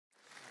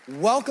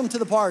Welcome to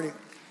the party.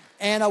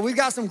 And we've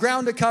got some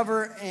ground to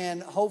cover,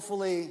 and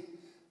hopefully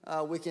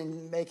we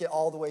can make it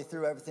all the way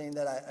through everything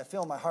that I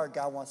feel in my heart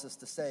God wants us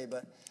to say.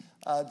 But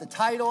the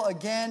title,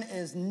 again,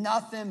 is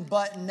Nothin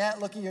But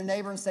Net. Look at your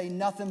neighbor and say,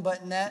 Nothin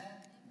But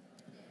Net.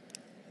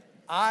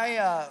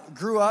 I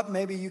grew up,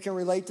 maybe you can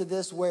relate to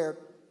this, where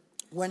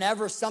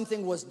whenever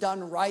something was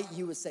done right,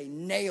 you would say,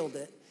 nailed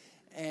it.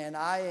 And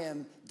I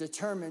am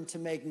determined to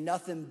make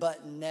Nothin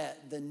But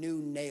Net the new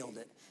nailed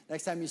it.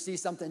 Next time you see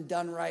something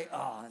done right,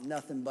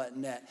 Nothin But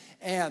Net.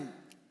 And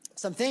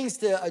some things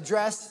to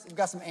address. We've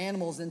got some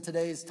animals in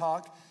today's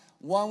talk.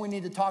 One, we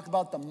need to talk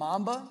about the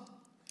mamba.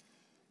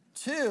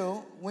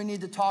 Two, we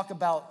need to talk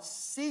about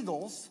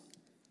seagulls.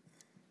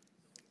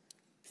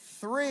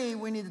 Three,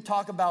 we need to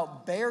talk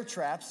about bear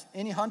traps.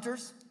 Any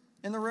hunters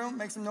in the room?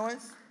 Make some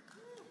noise.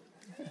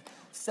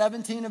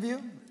 17 of you.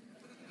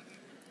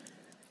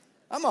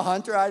 I'm a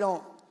hunter. I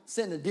don't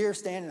sit in a deer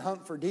stand and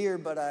hunt for deer,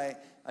 but I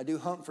do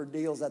hunt for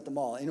deals at the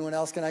mall. Anyone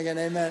else? Can I get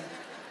an amen?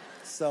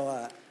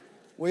 So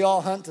we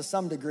all hunt to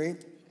some degree.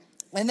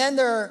 And then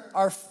there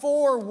are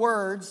 4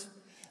 words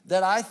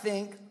that I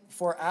think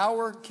for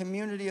our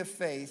community of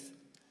faith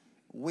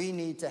we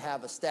need to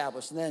have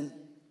established. And then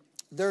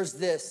there's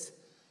this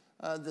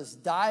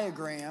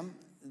diagram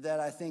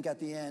that I think at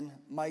the end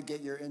might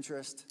get your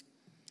interest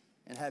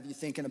and have you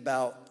thinking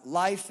about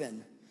life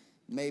and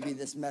maybe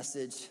this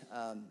message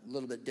a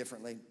little bit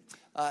differently.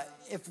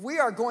 If we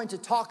are going to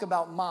talk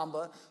about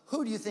Mamba,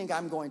 who do you think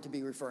I'm going to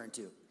be referring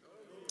to?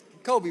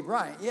 Kobe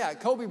Bryant. Yeah,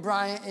 Kobe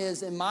Bryant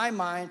is, in my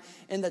mind,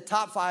 in the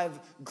top 5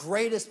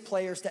 greatest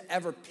players to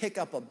ever pick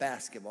up a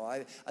basketball.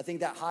 I think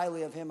that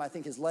highly of him. I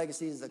think his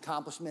legacy, his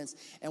accomplishments,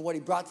 and what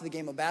he brought to the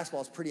game of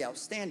basketball is pretty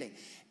outstanding.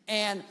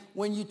 And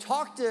when you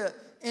talk to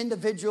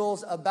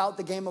individuals about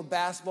the game of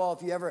basketball,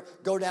 if you ever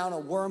go down a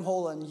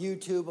wormhole on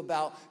YouTube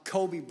about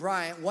Kobe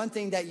Bryant, one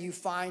thing that you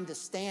find to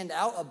stand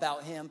out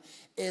about him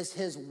is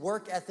his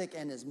work ethic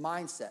and his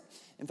mindset.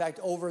 In fact,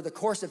 over the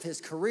course of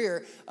his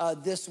career,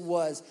 this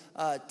was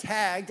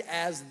tagged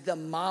as the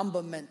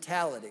Mamba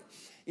mentality.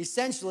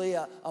 Essentially,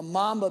 a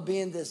Mamba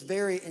being this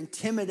very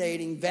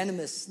intimidating,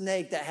 venomous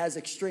snake that has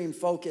extreme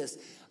focus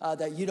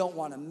that you don't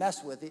want to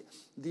mess with.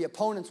 The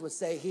opponents would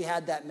say he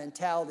had that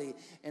mentality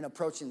in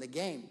approaching the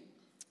game.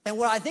 And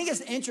what I think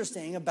is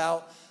interesting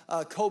about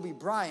Kobe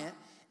Bryant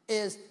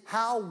is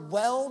how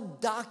well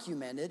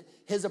documented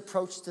his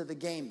approach to the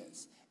game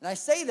is. And I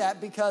say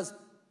that because,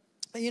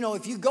 you know,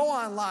 if you go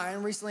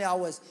online, recently I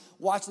was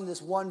watching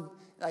this one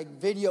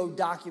video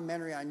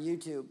documentary on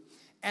YouTube,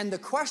 and the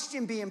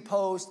question being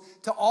posed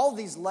to all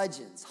these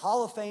legends,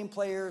 Hall of Fame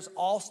players,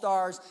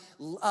 all-stars,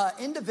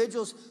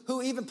 individuals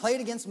who even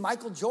played against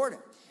Michael Jordan.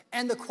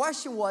 And the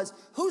question was,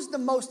 who's the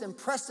most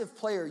impressive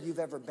player you've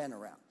ever been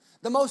around?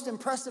 The most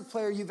impressive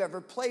player you've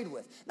ever played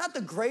with. Not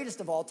the greatest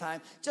of all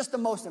time, just the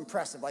most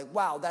impressive. Like,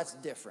 wow, that's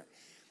different.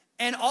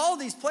 And all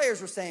these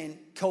players were saying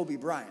Kobe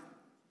Bryant.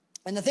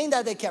 And the thing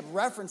that they kept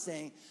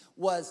referencing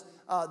was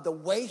the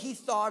way he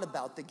thought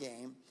about the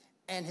game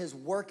and his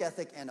work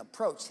ethic and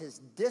approach, his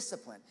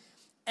discipline.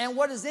 And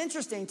what is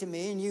interesting to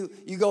me, and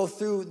you go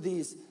through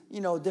these,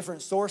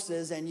 different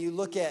sources and you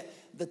look at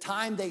the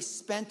time they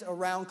spent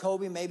around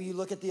Kobe. Maybe you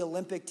look at the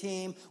Olympic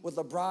team with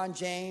LeBron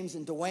James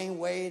and Dwayne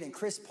Wade and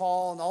Chris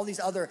Paul and all these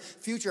other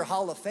future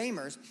Hall of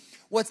Famers.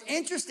 What's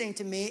interesting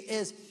to me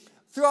is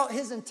throughout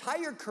his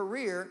entire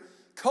career,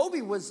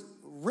 Kobe was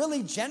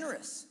really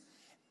generous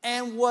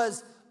and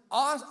was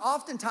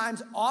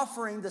oftentimes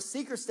offering the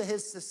secrets to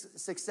his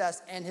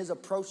success and his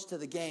approach to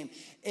the game.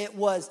 It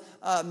was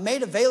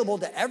made available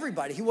to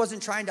everybody. He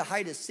wasn't trying to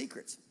hide his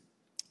secrets.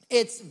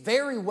 It's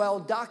very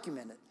well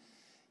documented,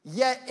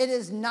 yet it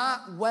is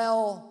not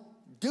well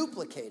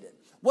duplicated.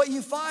 What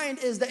you find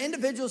is the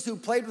individuals who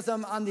played with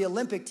him on the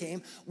Olympic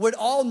team would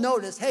all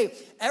notice, hey,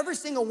 every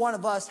single one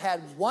of us had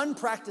one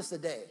practice a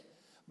day.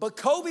 But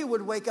Kobe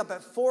would wake up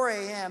at 4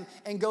 a.m.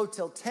 and go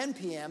till 10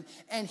 p.m.,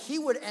 and he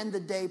would end the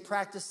day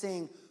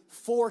practicing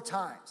 4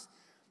 times.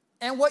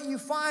 And what you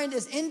find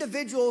is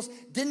individuals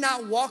did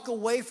not walk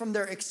away from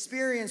their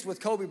experience with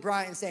Kobe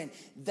Bryant and saying,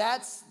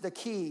 that's the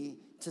key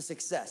to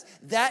success.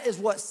 That is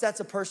what sets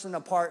a person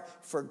apart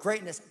for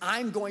greatness.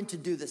 I'm going to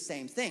do the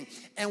same thing.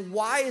 And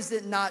why is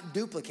it not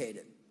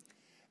duplicated?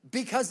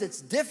 Because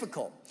it's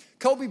difficult.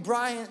 Kobe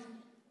Bryant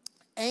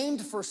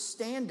aimed for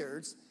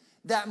standards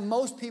that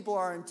most people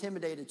are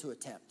intimidated to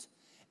attempt.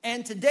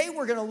 And today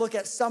we're going to look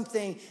at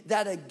something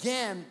that,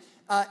 again,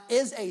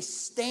 is a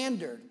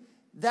standard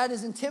that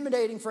is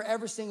intimidating for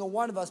every single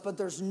one of us, but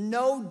there's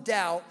no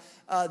doubt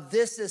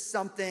this is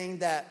something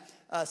that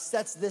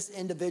sets this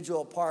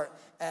individual apart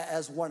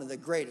as one of the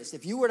greatest.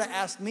 If you were to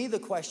ask me the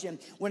question,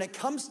 when it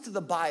comes to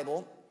the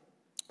Bible,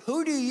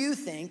 who do you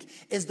think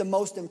is the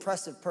most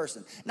impressive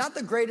person? Not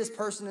the greatest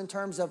person in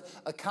terms of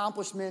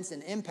accomplishments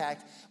and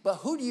impact, but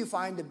who do you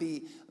find to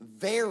be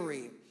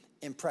very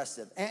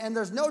impressive? And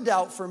there's no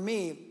doubt for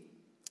me,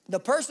 the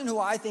person who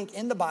I think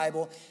in the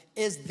Bible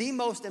is the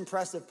most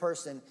impressive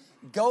person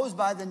goes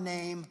by the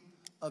name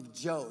of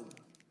Job.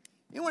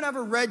 Anyone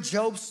ever read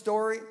Job's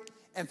story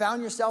and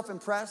found yourself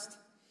impressed?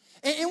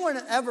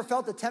 Anyone ever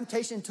felt the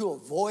temptation to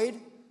avoid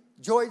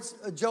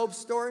Job's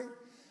story?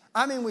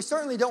 I mean, we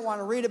certainly don't want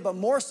to read it, but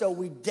more so,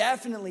 we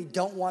definitely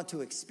don't want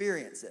to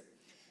experience it.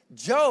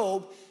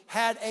 Job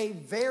had a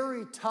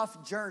very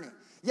tough journey.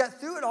 Yet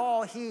through it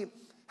all, he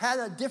had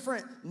a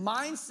different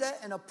mindset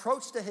and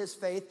approach to his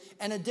faith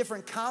and a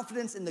different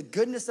confidence in the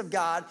goodness of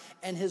God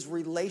and his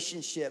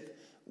relationship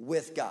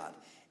with God.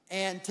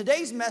 And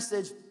today's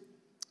message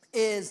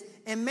is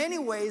in many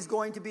ways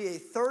going to be a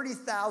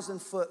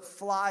 30,000-foot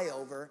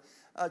flyover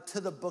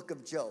to the book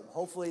of Job.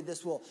 Hopefully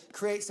this will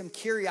create some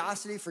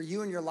curiosity for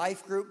you and your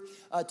life group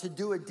to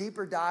do a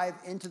deeper dive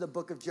into the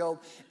book of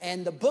Job.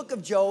 And the book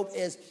of Job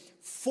is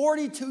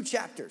 42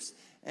 chapters.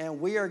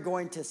 And we are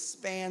going to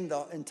span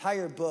the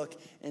entire book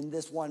in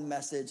this one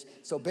message.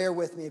 So bear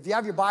with me. If you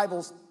have your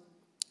Bibles,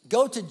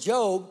 go to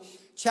Job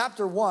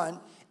chapter 1.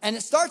 And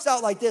it starts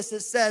out like this.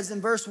 It says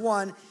in verse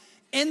 1,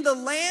 "In the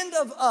land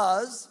of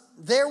Uz,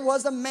 there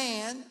was a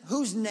man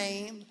whose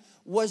name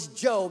was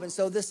Job." And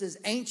so this is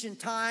ancient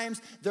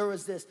times. There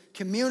was this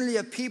community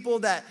of people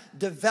that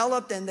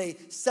developed and they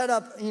set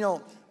up,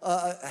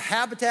 a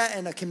habitat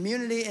and a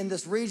community in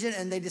this region.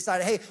 And they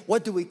decided, hey,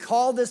 what do we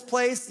call this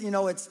place?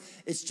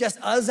 It's just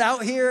us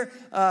out here.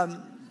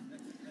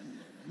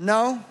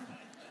 No,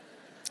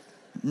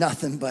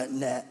 Nothin But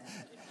Net.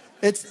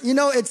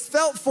 It's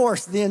felt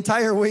forced the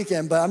entire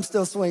weekend, but I'm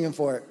still swinging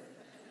for it.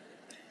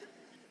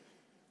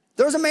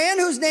 There was a man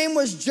whose name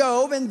was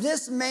Job, and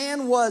this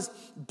man was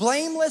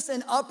blameless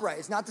and upright.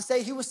 It's not to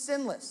say he was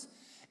sinless.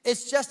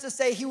 It's just to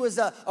say he was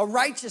a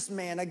righteous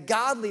man, a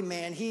godly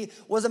man. He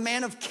was a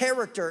man of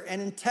character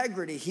and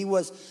integrity. He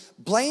was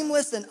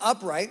blameless and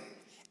upright,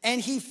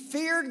 and he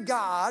feared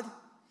God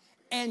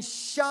and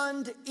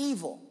shunned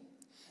evil.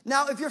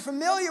 Now, if you're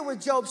familiar with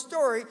Job's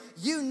story,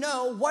 you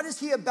know what is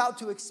he about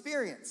to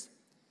experience?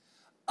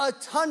 A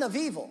ton of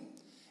evil.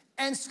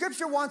 And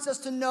Scripture wants us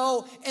to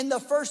know in the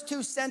first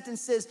two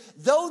sentences,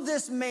 though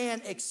this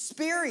man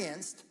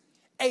experienced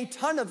a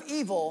ton of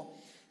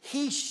evil,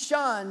 he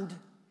shunned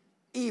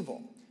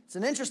evil. It's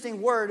an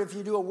interesting word if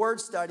you do a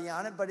word study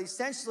on it, but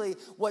essentially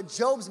what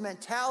Job's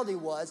mentality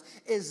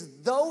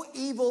is though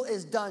evil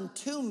is done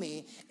to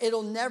me,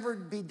 it'll never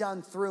be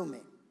done through me.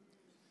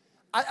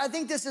 I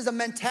think this is a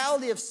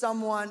mentality of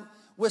someone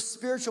with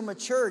spiritual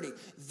maturity.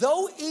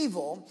 Though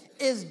evil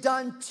is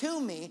done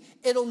to me,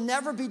 it'll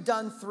never be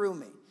done through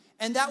me.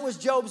 And that was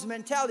Job's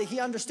mentality.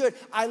 He understood,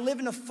 I live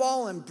in a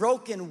fallen,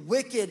 broken,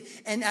 wicked,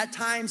 and at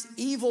times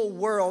evil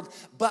world,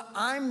 but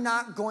I'm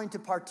not going to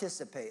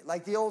participate.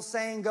 Like the old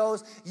saying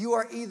goes, you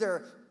are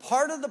either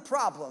part of the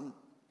problem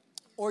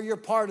or you're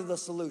part of the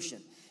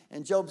solution.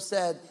 And Job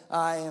said,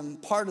 I am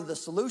part of the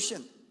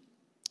solution.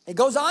 It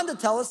goes on to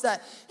tell us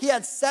that he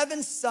had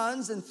 7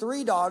 sons and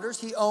 3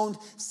 daughters. He owned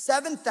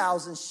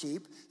 7,000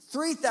 sheep,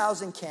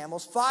 3,000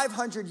 camels,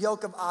 500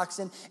 yoke of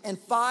oxen, and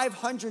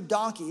 500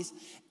 donkeys,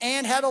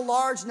 and had a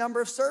large number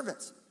of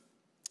servants.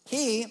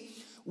 He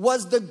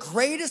was the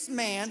greatest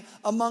man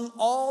among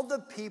all the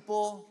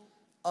people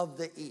of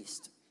the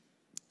East.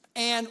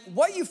 And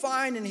what you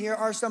find in here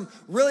are some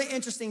really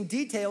interesting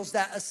details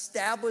that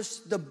establish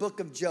the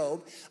book of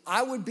Job.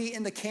 I would be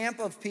in the camp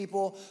of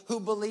people who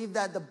believe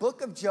that the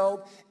book of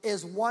Job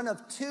is one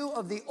of 2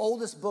 of the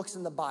oldest books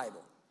in the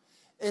Bible.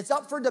 It's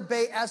up for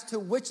debate as to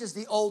which is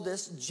the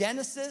oldest,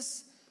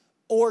 Genesis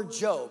or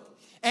Job.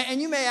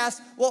 And you may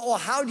ask, well,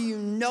 how do you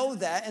know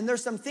that? And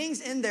there's some things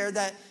in there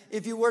that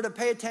if you were to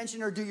pay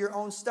attention or do your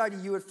own study,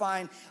 you would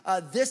find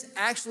this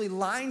actually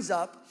lines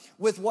up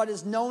with what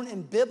is known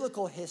in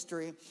biblical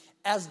history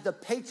as the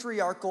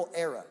patriarchal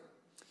era.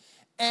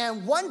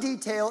 And one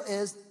detail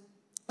is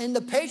in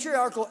the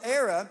patriarchal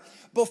era,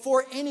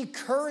 before any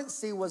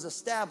currency was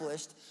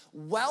established,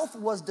 wealth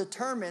was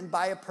determined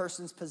by a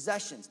person's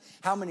possessions.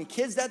 How many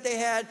kids that they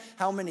had,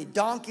 how many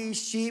donkeys,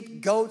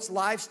 sheep, goats,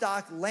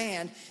 livestock,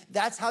 land.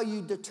 That's how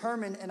you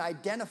determined and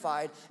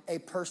identified a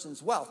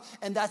person's wealth.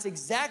 And that's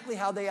exactly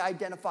how they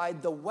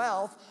identified the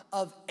wealth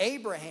of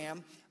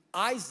Abraham,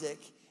 Isaac,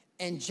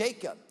 and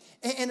Jacob.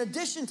 In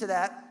addition to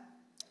that,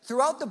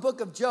 throughout the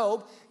book of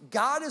Job,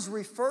 God is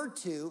referred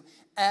to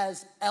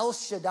as El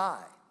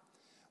Shaddai,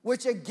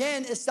 which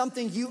again is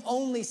something you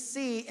only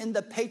see in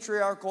the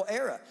patriarchal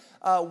era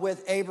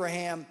with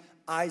Abraham,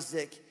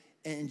 Isaac,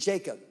 and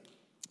Jacob.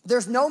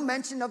 There's no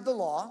mention of the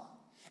law,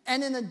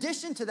 and in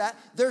addition to that,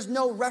 there's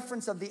no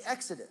reference of the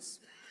Exodus.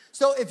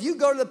 So if you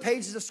go to the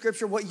pages of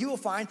Scripture, what you will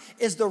find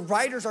is the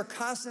writers are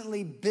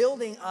constantly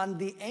building on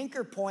the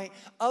anchor point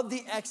of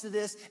the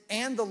Exodus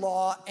and the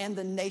law and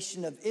the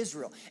nation of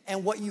Israel.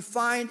 And what you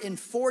find in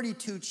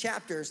 42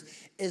 chapters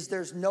is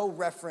there's no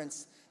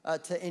reference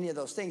to any of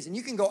those things. And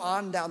you can go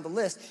on down the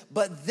list,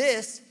 but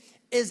this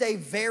is a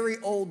very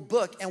old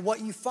book. And what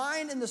you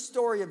find in the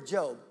story of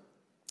Job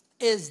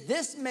is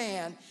this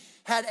man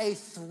had a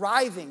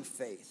thriving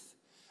faith,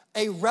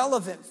 a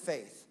relevant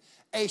faith,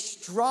 a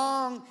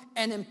strong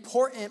and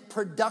important,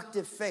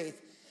 productive faith.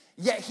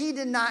 Yet he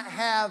did not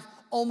have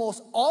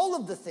almost all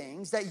of the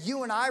things that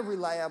you and I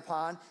rely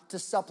upon to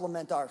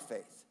supplement our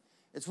faith.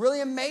 It's really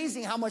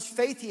amazing how much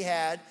faith he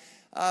had,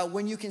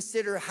 when you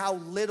consider how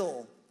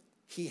little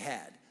he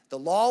had. The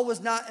law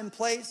was not in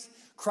place.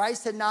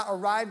 Christ had not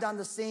arrived on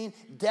the scene.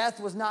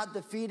 Death was not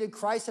defeated.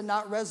 Christ had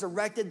not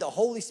resurrected. The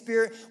Holy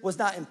Spirit was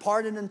not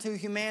imparted into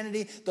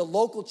humanity. The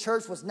local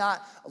church was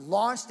not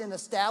launched and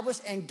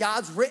established. And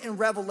God's written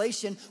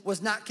revelation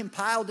was not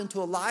compiled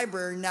into a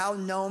library now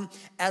known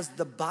as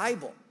the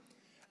Bible.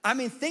 I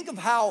mean, think of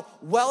how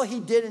well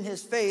he did in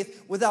his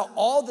faith without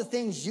all the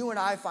things you and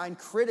I find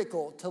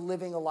critical to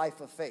living a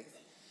life of faith.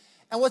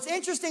 And what's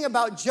interesting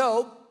about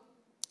Job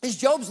is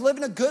Job's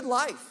living a good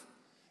life.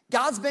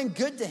 God's been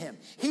good to him.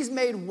 He's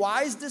made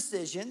wise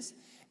decisions,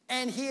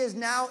 and he is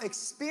now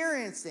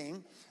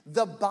experiencing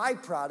the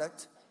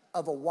byproduct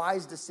of a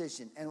wise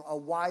decision and a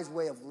wise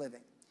way of living.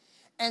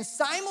 And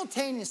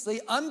simultaneously,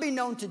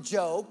 unbeknown to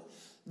Job,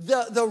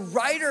 the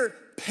writer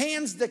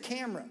pans the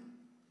camera.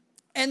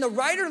 And the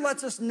writer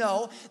lets us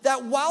know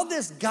that while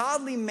this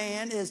godly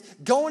man is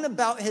going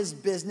about his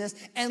business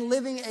and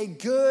living a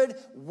good,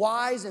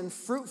 wise, and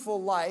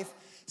fruitful life,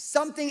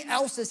 something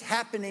else is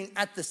happening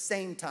at the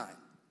same time.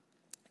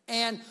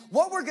 And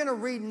what we're going to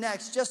read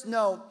next, just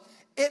know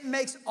it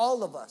makes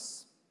all of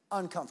us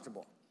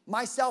uncomfortable,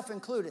 myself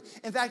included.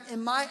 In fact,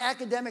 in my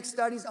academic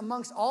studies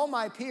amongst all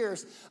my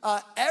peers,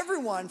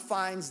 everyone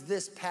finds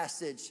this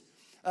passage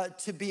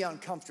to be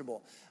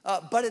uncomfortable.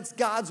 But it's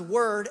God's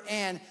word,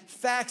 and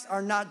facts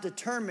are not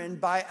determined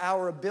by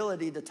our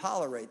ability to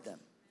tolerate them.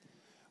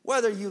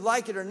 Whether you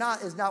like it or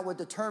not is not what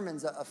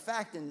determines a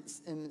fact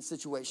in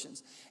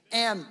situations.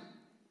 And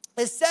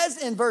it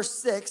says in verse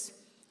 6,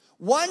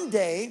 one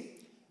day,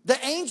 the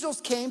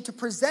angels came to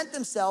present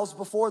themselves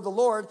before the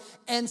Lord,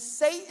 and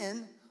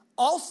Satan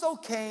also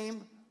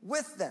came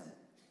with them.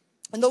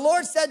 And the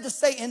Lord said to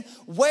Satan,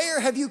 where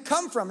have you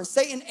come from? And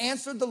Satan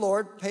answered the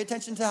Lord, pay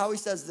attention to how he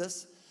says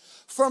this,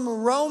 from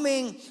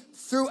roaming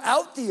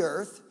throughout the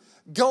earth,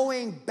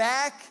 going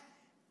back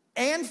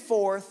and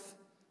forth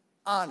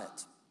on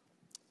it.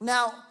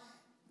 Now,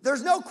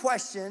 there's no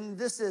question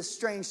this is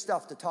strange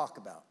stuff to talk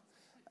about.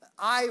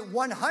 I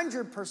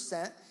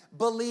 100%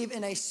 believe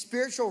in a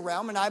spiritual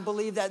realm, and I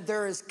believe that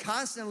there is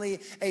constantly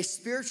a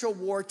spiritual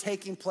war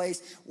taking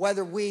place,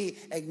 whether we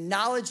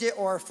acknowledge it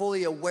or are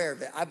fully aware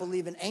of it. I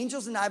believe in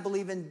angels and I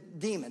believe in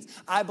demons.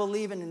 I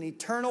believe in an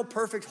eternal,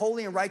 perfect,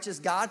 holy, and righteous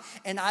God,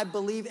 and I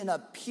believe in a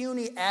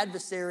puny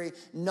adversary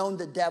known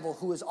the devil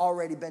who has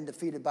already been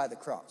defeated by the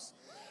cross.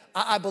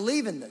 I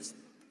believe in this.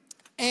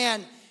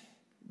 And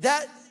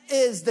that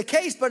is the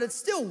case, but it's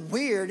still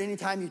weird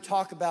anytime you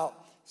talk about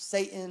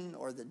Satan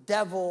or the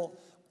devil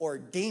or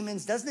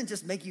demons. Doesn't it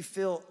just make you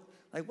feel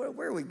like,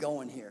 where are we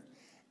going here?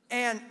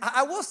 And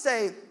I will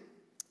say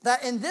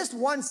that in this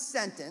one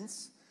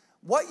sentence,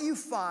 what you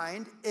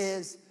find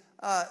is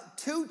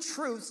two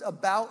truths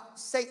about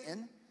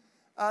Satan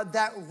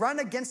that run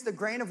against the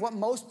grain of what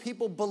most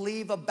people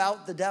believe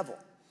about the devil.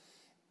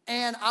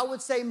 And I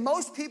would say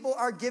most people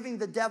are giving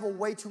the devil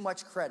way too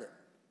much credit.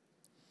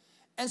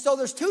 And so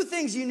there's two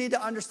things you need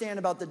to understand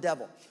about the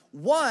devil.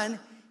 One,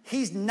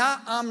 he's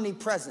not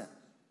omnipresent.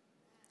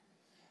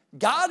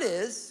 God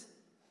is,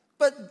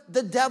 but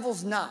the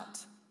devil's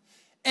not.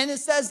 And it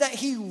says that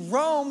he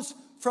roams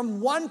from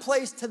one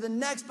place to the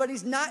next, but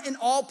he's not in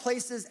all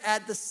places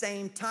at the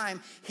same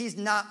time. He's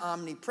not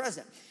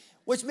omnipresent,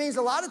 which means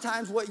a lot of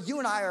times what you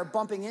and I are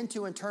bumping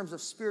into in terms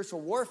of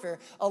spiritual warfare,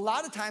 a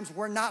lot of times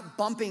we're not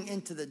bumping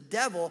into the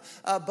devil,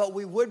 but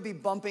we would be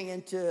bumping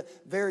into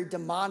very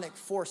demonic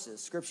forces.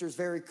 Scripture is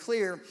very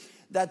clear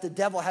that the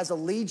devil has a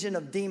legion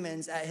of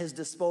demons at his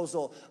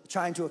disposal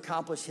trying to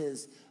accomplish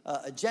his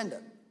agenda.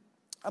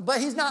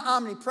 But he's not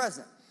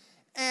omnipresent.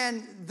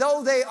 And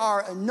though they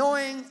are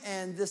annoying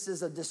and this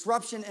is a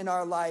disruption in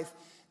our life,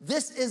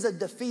 this is a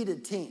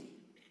defeated team.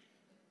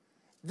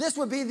 This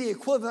would be the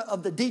equivalent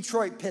of the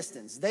Detroit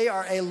Pistons. They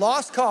are a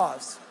lost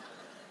cause.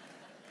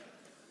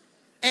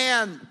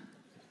 And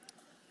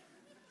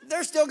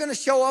they're still going to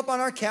show up on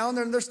our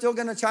calendar, and they're still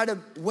going to try to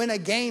win a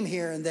game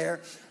here and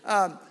there.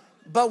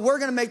 But we're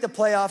going to make the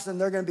playoffs,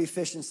 and they're going to be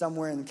fishing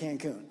somewhere in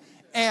Cancun.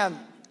 And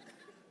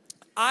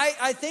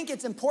I think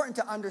it's important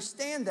to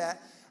understand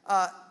that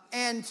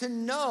and to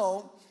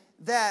know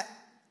that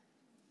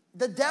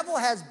the devil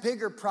has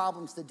bigger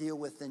problems to deal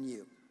with than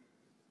you,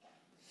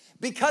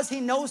 because he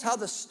knows how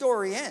the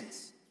story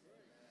ends.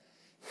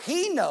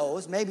 He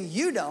knows, maybe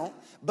you don't,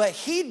 but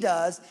he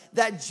does,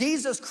 that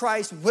Jesus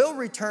Christ will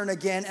return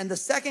again, and the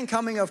second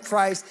coming of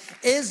Christ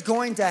is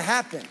going to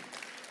happen.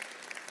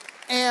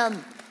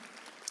 And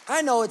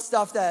I know it's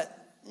stuff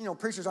that,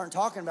 preachers aren't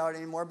talking about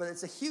anymore, but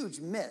it's a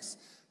huge miss.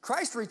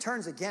 Christ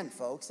returns again,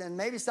 folks, and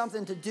maybe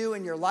something to do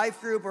in your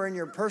life group or in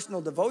your personal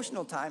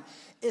devotional time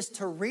is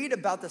to read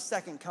about the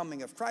second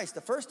coming of Christ. The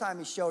first time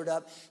he showed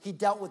up, he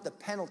dealt with the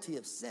penalty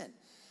of sin.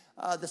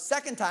 The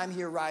second time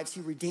he arrives,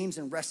 he redeems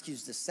and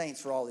rescues the saints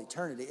for all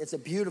eternity. It's a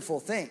beautiful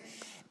thing.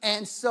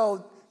 And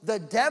so the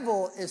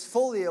devil is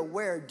fully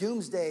aware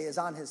doomsday is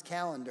on his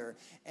calendar,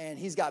 and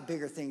he's got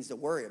bigger things to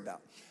worry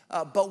about.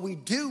 But we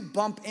do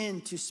bump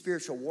into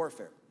spiritual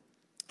warfare.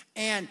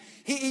 And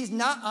he's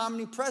not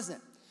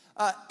omnipresent.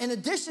 In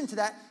addition to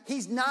that,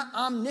 he's not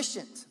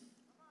omniscient.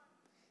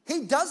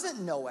 He doesn't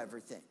know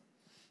everything.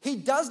 He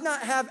does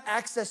not have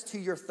access to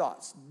your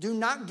thoughts. Do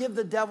not give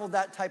the devil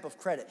that type of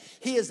credit.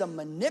 He is a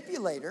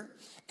manipulator,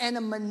 and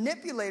a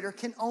manipulator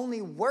can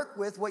only work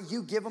with what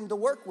you give him to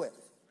work with.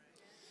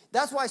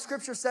 That's why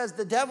Scripture says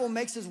the devil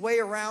makes his way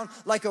around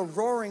like a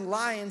roaring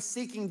lion,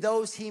 seeking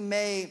those he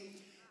may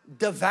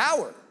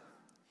devour.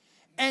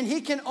 And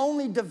he can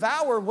only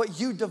devour what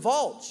you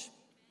divulge.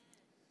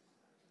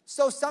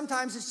 So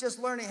sometimes it's just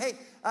learning, hey,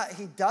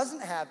 he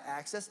doesn't have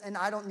access, and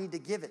I don't need to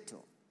give it to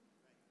him.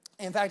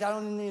 In fact, I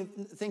don't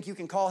even think you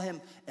can call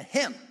him a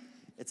him.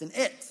 It's an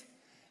it.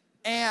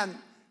 And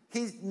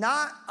he's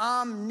not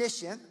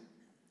omniscient,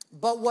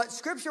 but what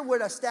Scripture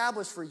would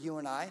establish for you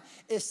and I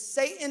is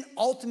Satan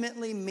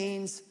ultimately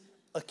means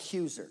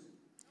accuser.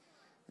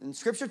 And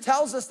Scripture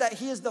tells us that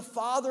he is the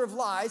father of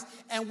lies,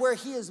 and where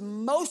he is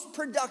most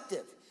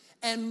productive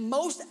and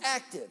most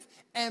active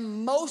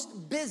and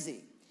most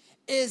busy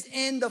is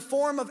in the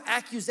form of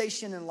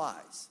accusation and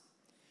lies.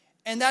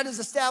 And that is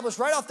established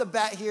right off the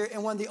bat here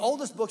in one of the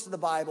oldest books of the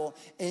Bible,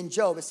 in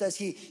Job. It says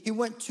he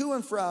went to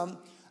and from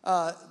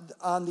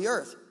on the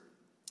earth.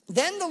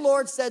 Then the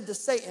Lord said to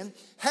Satan,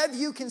 have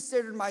you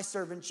considered my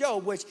servant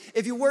Job? Which,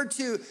 if you were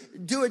to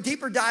do a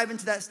deeper dive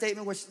into that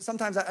statement, which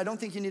sometimes I don't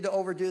think you need to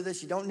overdo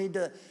this. You don't need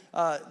to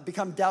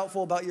become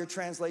doubtful about your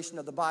translation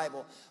of the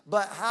Bible.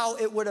 But how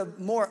it would have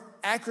more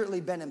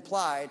accurately been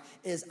implied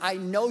is, I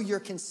know you're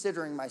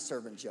considering my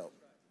servant Job.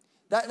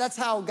 That's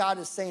how God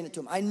is saying it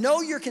to him. I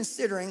know you're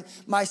considering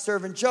my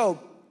servant Job.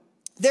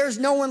 There's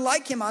no one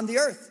like him on the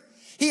earth.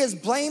 He is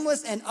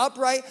blameless and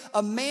upright,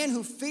 a man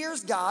who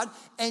fears God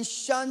and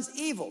shuns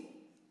evil.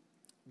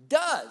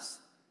 Does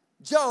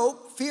Job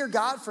fear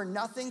God for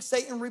nothing?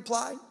 Satan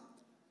replied.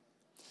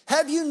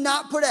 Have you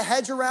not put a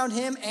hedge around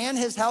him and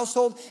his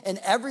household and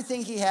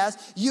everything he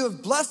has? You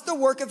have blessed the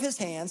work of his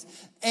hands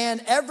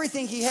and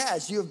everything he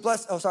has. You have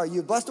blessed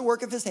the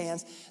work of his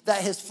hands,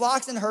 that his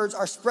flocks and herds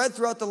are spread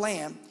throughout the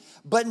land.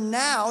 But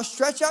now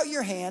stretch out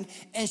your hand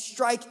and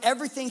strike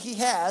everything he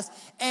has,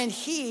 and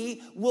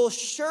he will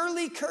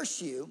surely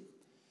curse you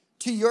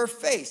to your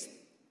face.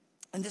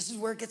 And this is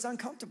where it gets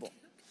uncomfortable.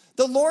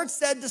 The Lord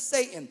said to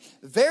Satan,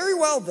 very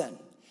well then,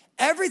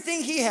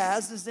 everything he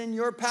has is in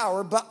your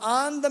power, but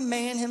on the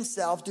man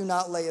himself do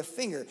not lay a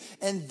finger.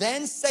 And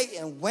then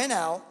Satan went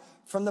out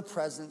from the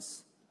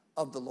presence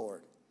of the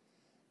Lord.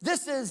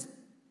 This is,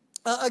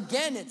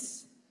 again,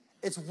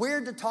 it's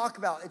weird to talk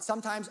about. It's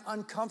sometimes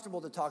uncomfortable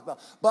to talk about.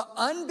 But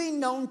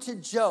unbeknown to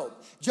Job,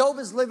 Job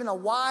is living a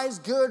wise,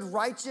 good,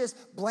 righteous,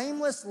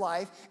 blameless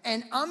life.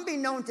 And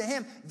unbeknown to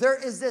him,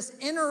 there is this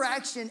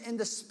interaction in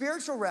the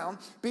spiritual realm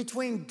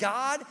between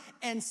God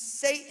and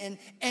Satan.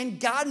 And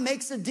God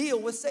makes a deal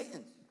with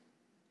Satan.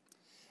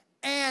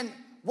 And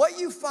what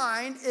you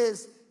find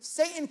is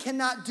Satan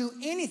cannot do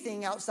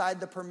anything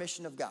outside the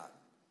permission of God.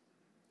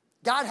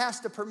 God has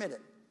to permit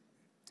it.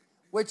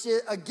 Which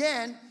is,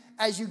 again,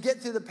 as you get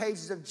through the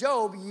pages of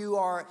Job, you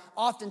are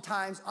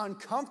oftentimes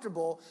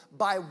uncomfortable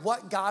by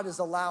what God is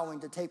allowing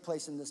to take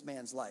place in this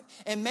man's life.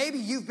 And maybe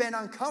you've been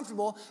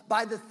uncomfortable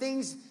by the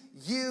things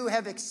you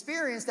have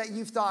experienced that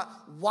you've thought,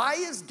 why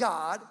is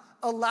God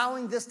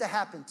allowing this to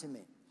happen to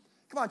me?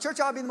 Come on, church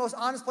ought to be the most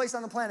honest place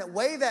on the planet.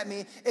 Wave at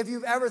me if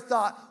you've ever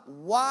thought,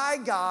 why,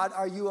 God,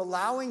 are you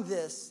allowing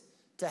this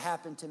to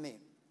happen to me?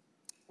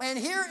 And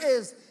here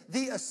is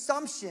the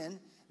assumption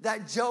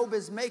that Job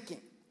is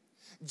making.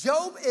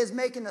 Job is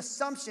making an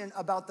assumption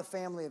about the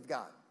family of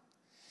God.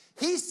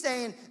 He's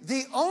saying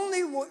the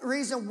only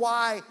reason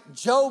why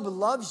Job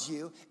loves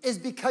you is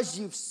because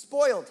you've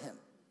spoiled him.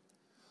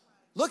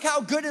 Look how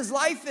good his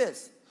life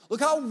is. Look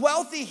how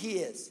wealthy he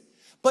is.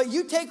 But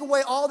you take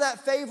away all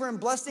that favor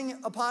and blessing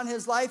upon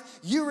his life,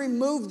 you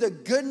remove the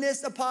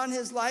goodness upon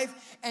his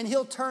life, and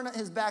he'll turn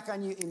his back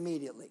on you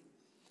immediately.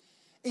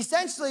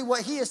 Essentially,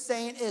 what he is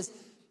saying is,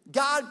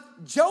 God,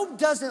 Job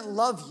doesn't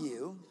love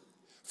you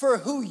for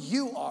who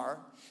you are.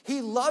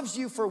 He loves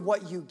you for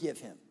what you give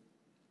him.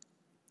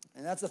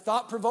 And that's a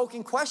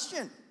thought-provoking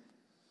question.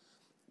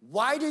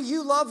 Why do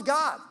you love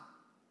God?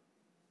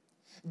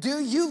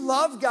 Do you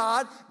love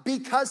God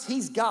because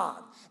he's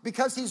God?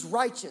 Because he's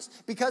righteous?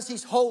 Because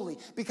he's holy?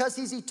 Because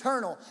he's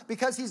eternal?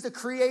 Because he's the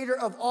creator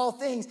of all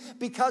things?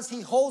 Because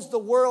he holds the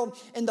world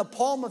in the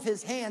palm of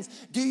his hands?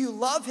 Do you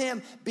love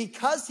him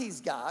because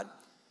he's God?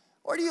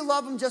 Or do you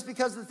love him just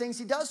because of the things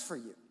he does for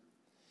you?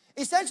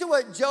 Essentially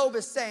what Job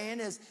is saying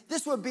is,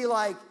 this would be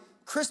like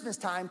Christmas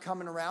time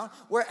coming around,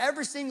 where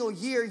every single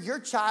year your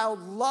child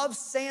loves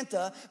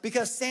Santa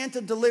because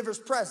Santa delivers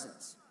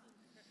presents.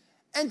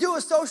 And do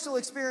a social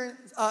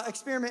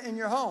experiment in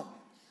your home.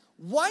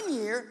 One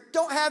year,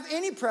 don't have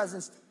any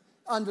presents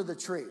under the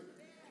tree.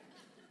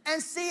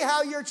 And see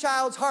how your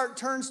child's heart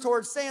turns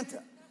towards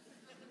Santa.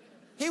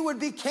 He would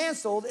be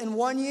canceled in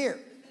 1 year.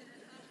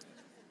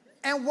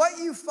 And what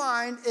you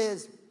find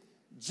is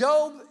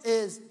Job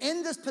is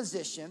in this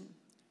position.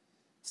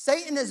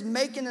 Satan is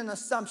making an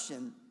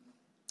assumption.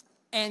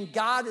 And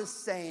God is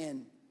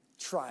saying,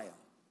 try him.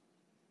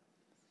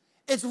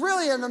 It's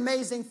really an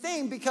amazing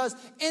thing, because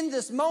in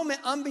this moment,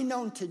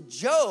 unbeknown to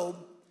Job,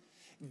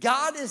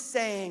 God is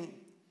saying,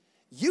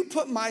 you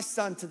put my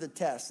son to the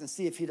test and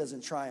see if he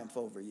doesn't triumph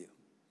over you.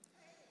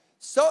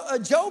 So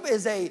Job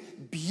is a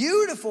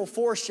beautiful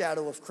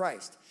foreshadow of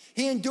Christ.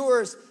 He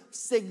endures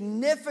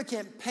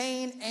significant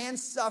pain and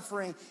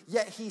suffering,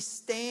 yet he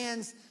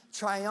stands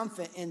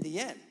triumphant in the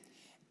end.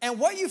 And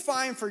what you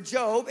find for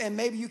Job, and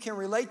maybe you can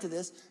relate to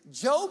this,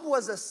 Job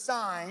was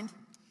assigned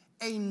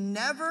a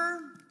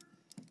never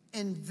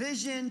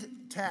envisioned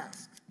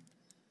task.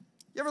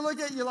 You ever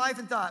looked at your life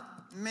and thought,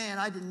 man,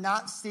 I did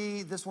not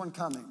see this one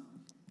coming?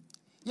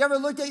 You ever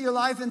looked at your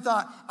life and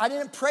thought, I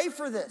didn't pray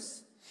for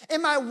this?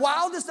 In my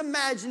wildest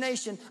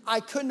imagination, I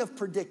couldn't have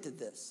predicted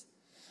this.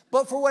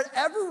 But for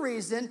whatever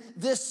reason,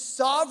 this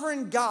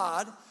sovereign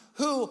God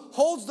who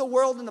holds the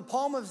world in the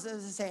palm of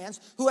his hands,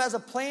 who has a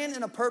plan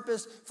and a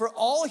purpose for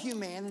all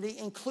humanity,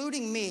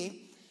 including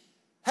me,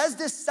 has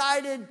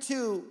decided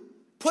to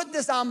put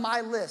this on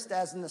my list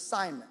as an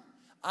assignment.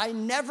 I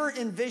never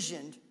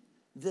envisioned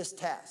this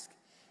task.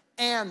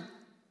 And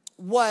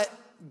what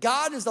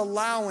God is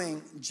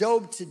allowing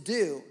Job to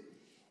do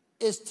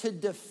is to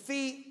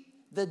defeat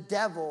the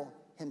devil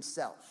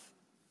himself.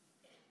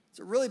 It's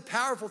a really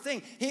powerful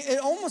thing. It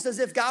almost as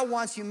if God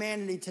wants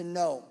humanity to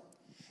know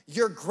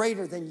you're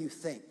greater than you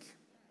think.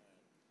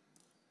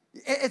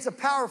 It's a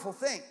powerful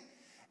thing.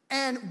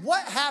 And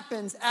what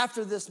happens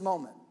after this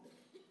moment?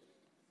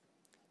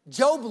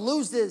 Job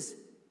loses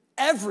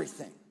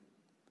everything.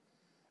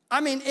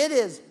 I mean, it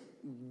is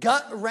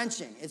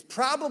gut-wrenching. It's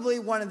probably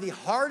one of the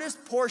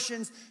hardest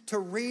portions to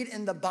read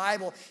in the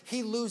Bible.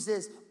 He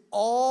loses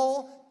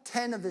all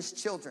 10 of his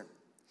children.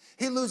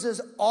 He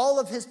loses all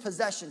of his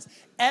possessions.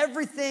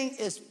 Everything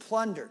is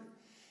plundered.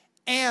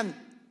 And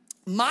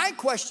my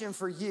question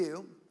for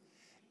you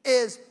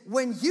is,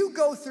 when you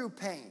go through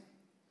pain,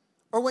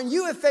 or when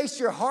you have faced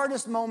your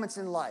hardest moments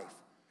in life,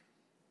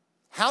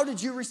 how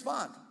did you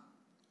respond?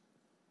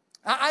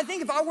 I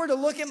think if I were to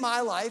look at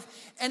my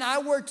life and I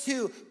were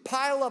to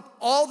pile up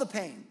all the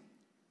pain,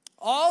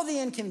 all the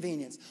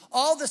inconvenience,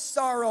 all the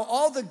sorrow,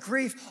 all the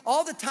grief,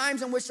 all the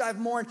times in which I've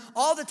mourned,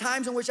 all the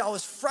times in which I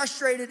was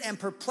frustrated and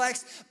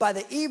perplexed by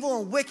the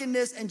evil and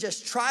wickedness and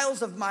just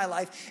trials of my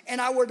life, and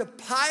I were to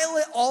pile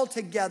it all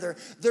together,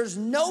 there's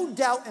no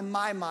doubt in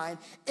my mind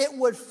it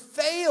would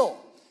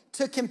fail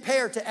to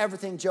compare to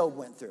everything Job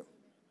went through.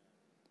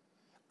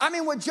 I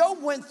mean, what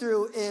Job went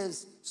through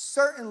is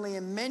certainly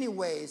in many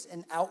ways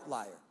an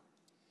outlier.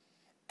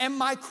 And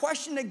my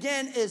question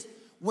again is,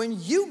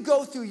 when you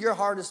go through your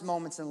hardest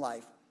moments in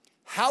life,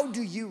 how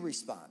do you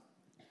respond?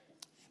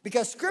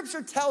 Because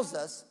Scripture tells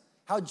us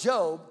how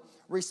Job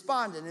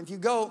responded. And if you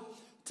go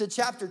to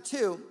chapter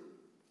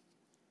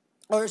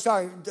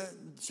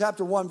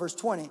 1, verse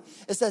 20,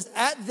 it says,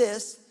 "At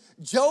this,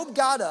 Job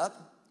got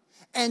up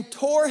and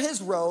tore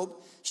his robe,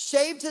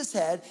 shaved his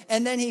head,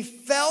 and then he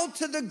fell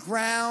to the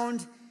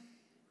ground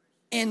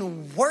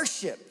in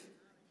worship."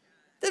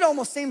 That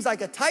almost seems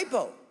like a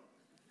typo.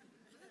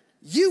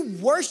 You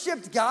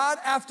worshiped God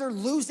after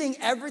losing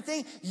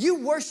everything. You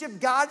worshiped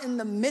God in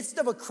the midst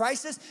of a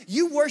crisis.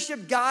 You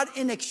worshiped God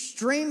in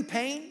extreme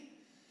pain.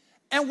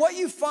 And what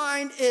you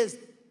find is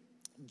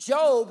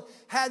Job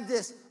had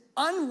this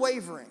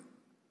unwavering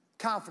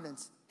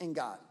confidence in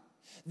God,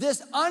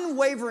 this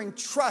unwavering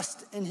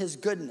trust in his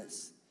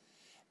goodness.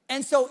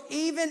 And so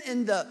even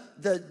in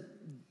the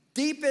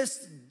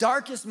deepest,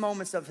 darkest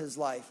moments of his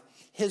life,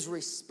 his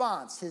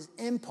response, his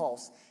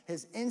impulse,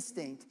 his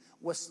instinct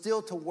was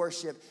still to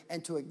worship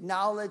and to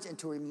acknowledge and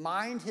to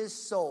remind his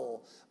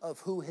soul of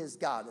who his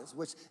God is,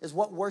 which is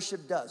what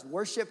worship does.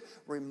 Worship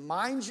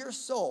reminds your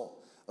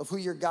soul of who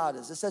your God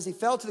is. It says he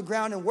fell to the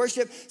ground in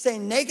worship,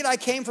 saying, "Naked I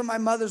came from my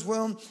mother's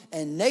womb,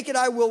 and naked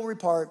I will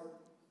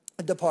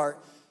depart.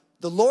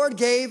 The Lord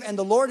gave, and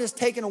the Lord has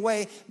taken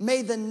away.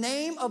 May the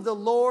name of the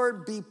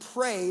Lord be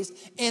praised."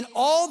 In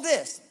all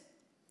this,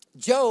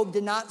 Job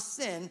did not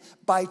sin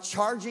by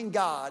charging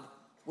God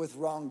with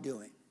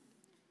wrongdoing.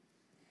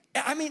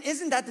 I mean,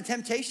 isn't that the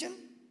temptation?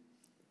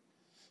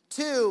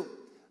 To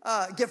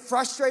get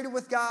frustrated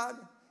with God,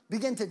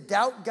 begin to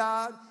doubt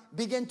God,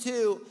 begin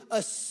to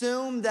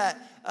assume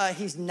that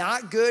he's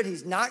not good,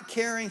 he's not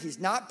caring, he's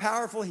not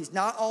powerful, he's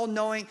not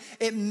all-knowing.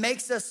 It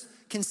makes us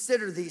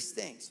consider these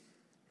things.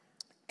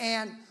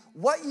 And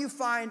what you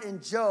find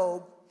in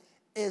Job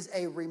is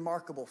a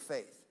remarkable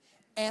faith.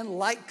 And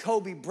like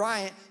Kobe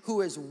Bryant,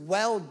 who is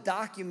well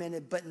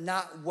documented but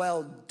not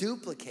well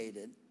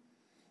duplicated,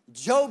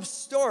 Job's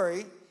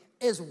story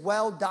is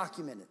well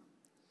documented.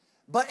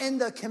 But in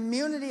the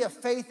community of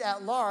faith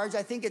at large,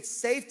 I think it's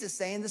safe to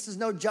say, and this is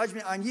no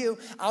judgment on you,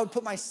 I would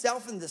put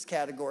myself in this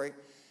category,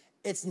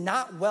 it's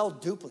not well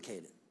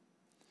duplicated.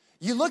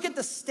 You look at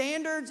the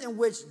standards in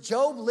which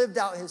Job lived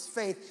out his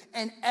faith,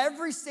 and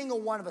every single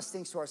one of us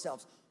thinks to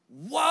ourselves,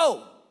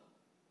 whoa,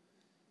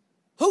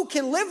 who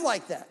can live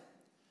like that?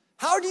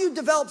 How do you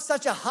develop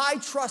such a high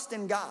trust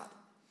in God?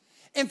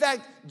 In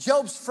fact,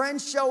 Job's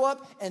friends show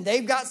up and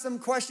they've got some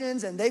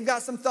questions and they've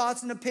got some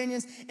thoughts and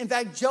opinions. In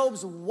fact,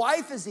 Job's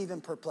wife is even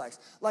perplexed.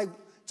 Like,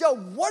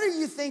 Job, what are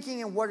you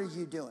thinking and what are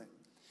you doing?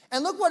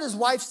 And look what his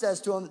wife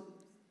says to him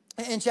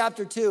in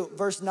chapter 2,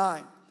 verse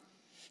 9.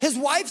 His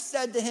wife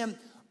said to him,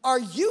 "Are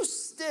you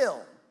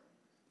still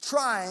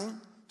trying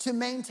to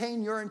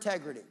maintain your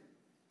integrity?"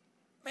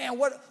 Man,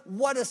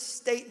 what a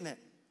statement.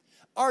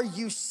 Are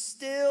you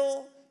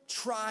still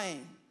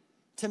trying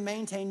to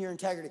maintain your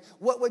integrity?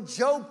 What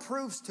Job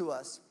proves to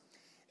us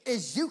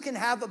is you can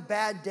have a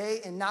bad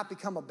day and not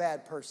become a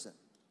bad person.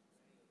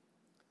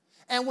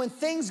 And when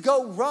things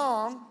go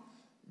wrong,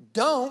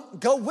 don't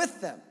go with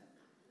them.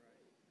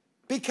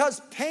 Because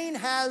pain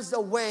has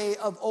a way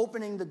of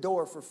opening the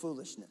door for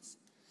foolishness.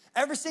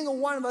 Every single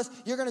one of us,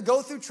 you're going to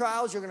go through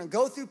trials, you're going to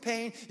go through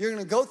pain, you're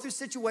going to go through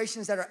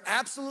situations that are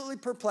absolutely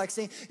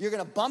perplexing. You're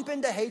going to bump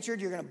into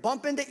hatred, you're going to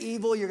bump into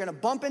evil, you're going to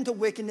bump into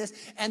wickedness,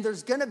 and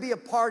there's going to be a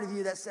part of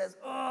you that says,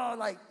 oh,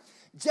 like,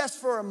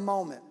 just for a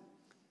moment,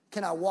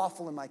 can I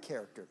waffle in my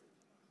character?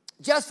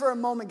 Just for a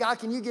moment, God,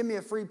 can you give me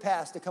a free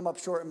pass to come up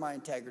short in my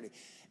integrity?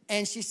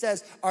 And she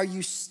says, are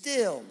you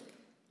still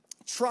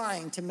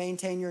trying to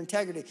maintain your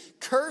integrity?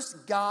 Curse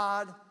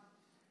God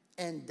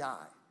and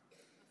die.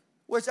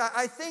 Which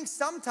I think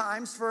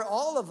sometimes for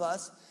all of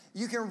us,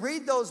 you can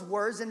read those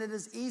words and it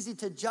is easy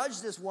to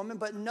judge this woman,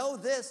 but know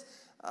this,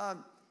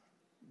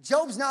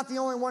 Job's not the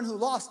only one who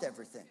lost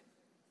everything.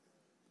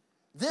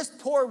 This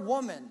poor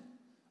woman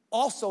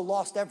also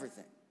lost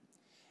everything.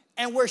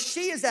 And where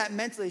she is at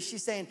mentally,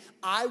 she's saying,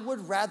 I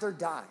would rather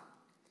die.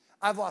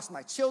 I've lost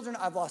my children,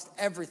 I've lost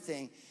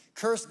everything.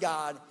 Curse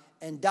God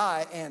and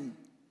die.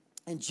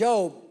 And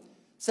Job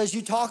says,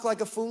 you talk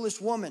like a foolish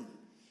woman.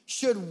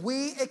 Should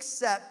we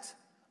accept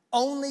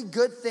only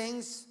good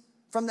things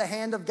from the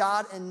hand of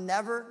God and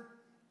never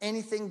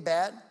anything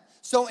bad?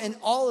 So in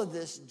all of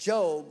this,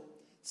 Job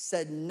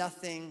said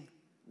nothing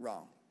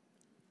wrong.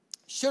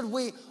 Should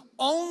we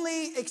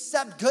only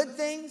accept good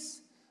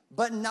things,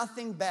 but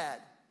nothing bad?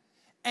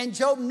 And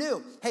Job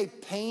knew, hey,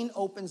 pain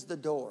opens the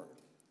door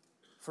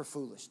for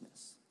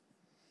foolishness.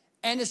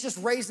 And it's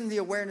just raising the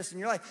awareness in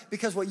your life,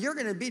 because what you're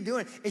going to be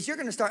doing is you're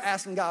going to start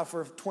asking God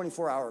for a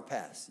 24-hour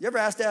pass. You ever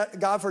asked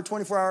God for a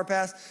 24-hour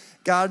pass?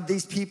 God,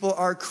 these people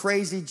are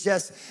crazy.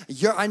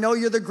 I know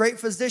you're the great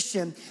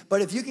physician,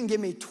 but if you can give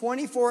me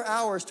 24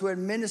 hours to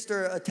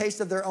administer a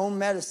taste of their own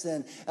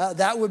medicine,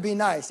 that would be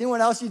nice.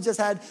 Anyone else, you just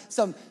had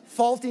some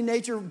faulty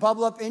nature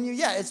bubble up in you?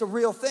 Yeah, it's a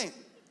real thing.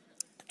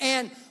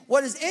 And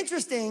what is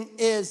interesting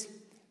is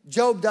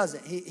Job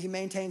doesn't. He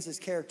maintains his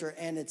character,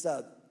 and it's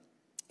a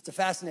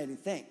fascinating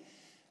thing.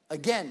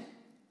 Again,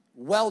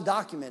 well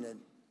documented,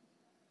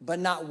 but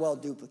not well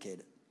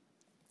duplicated.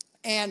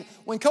 And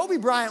when Kobe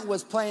Bryant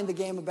was playing the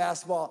game of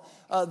basketball,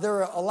 there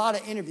were a lot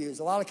of interviews,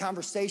 a lot of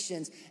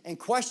conversations and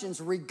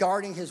questions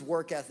regarding his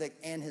work ethic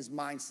and his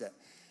mindset.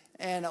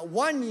 And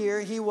one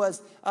year he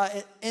was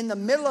in the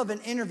middle of an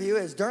interview,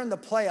 it was during the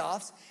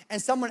playoffs,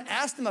 and someone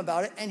asked him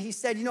about it, and he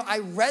said, I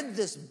read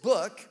this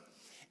book,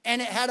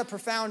 and it had a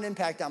profound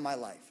impact on my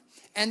life.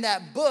 And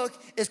that book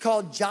is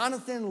called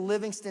Jonathan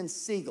Livingston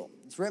Seagull.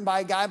 It's written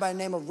by a guy by the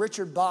name of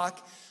Richard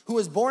Bach, who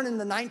was born in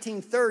the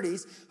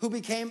 1930s, who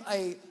became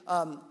a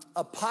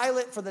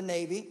pilot for the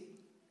Navy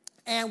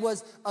and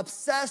was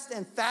obsessed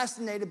and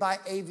fascinated by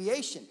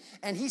aviation.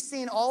 And he's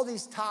seen all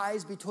these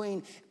ties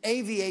between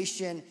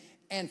aviation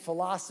and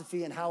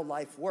philosophy and how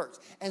life works.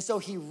 And so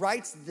he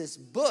writes this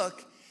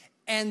book,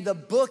 and the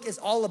book is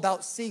all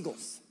about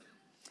seagulls.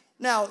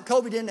 Now,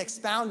 Kobe didn't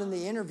expound in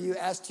the interview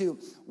as to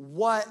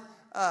what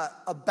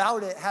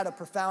about it had a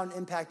profound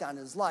impact on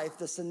his life.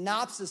 The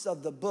synopsis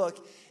of the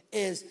book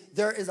is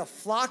there is a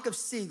flock of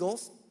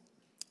seagulls,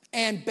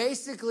 and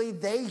basically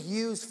they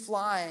use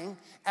flying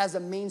as a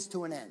means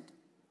to an end,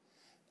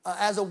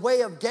 as a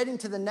way of getting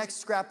to the next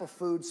scrap of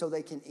food so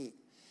they can eat.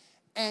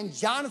 And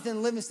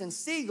Jonathan Livingston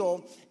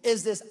Seagull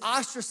is this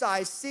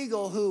ostracized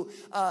seagull who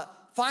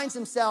finds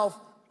himself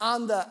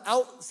on the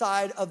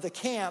outside of the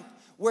camp,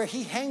 where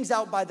he hangs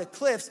out by the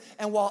cliffs,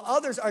 and while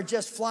others are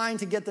just flying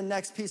to get the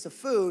next piece of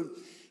food,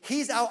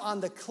 he's out on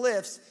the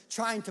cliffs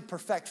trying to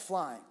perfect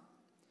flying.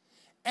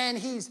 And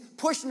he's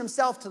pushing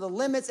himself to the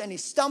limits, and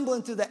he's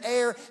stumbling through the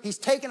air. He's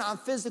taking on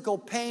physical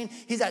pain.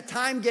 He's at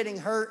time getting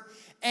hurt,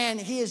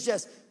 and he is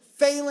just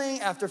failing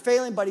after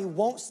failing, but he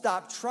won't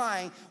stop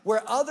trying.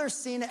 Where others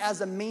seen it as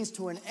a means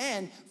to an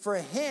end, for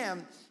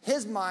him,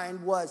 his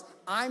mind was,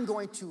 I'm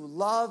going to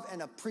love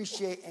and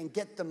appreciate and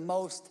get the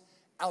most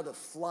out of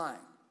flying.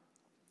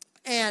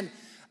 And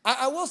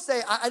I will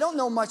say, I don't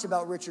know much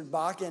about Richard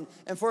Bach, and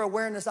for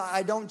awareness,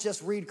 I don't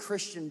just read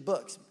Christian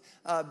books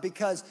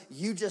because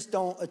you just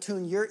don't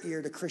attune your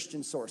ear to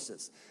Christian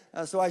sources.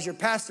 So as your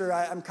pastor,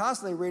 I'm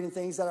constantly reading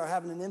things that are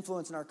having an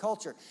influence in our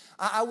culture.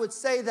 I would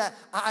say that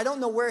I don't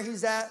know where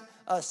he's at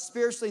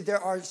spiritually.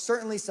 There are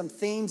certainly some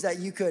themes that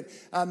you could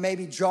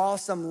maybe draw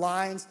some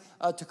lines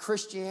to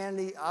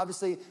Christianity.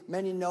 Obviously,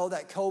 many know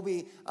that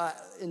Kobe,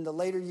 in the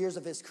later years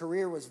of his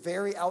career, was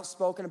very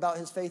outspoken about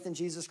his faith in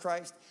Jesus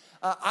Christ.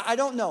 I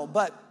don't know,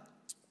 but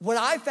what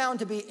I found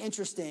to be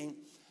interesting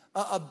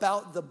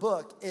about the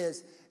book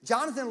is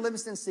Jonathan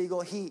Livingston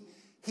Seagull, he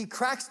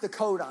cracks the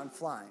code on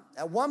flying.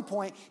 At one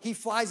point, he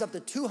flies up to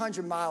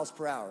 200 miles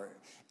per hour.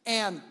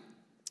 And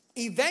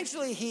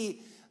eventually,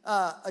 he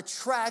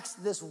attracts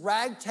this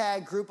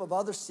ragtag group of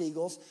other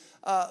seagulls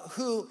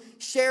who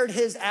shared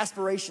his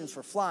aspirations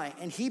for flying.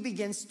 And he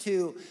begins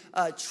to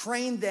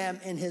train them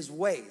in his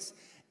ways.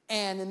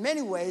 And in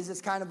many ways,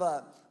 it's kind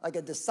of like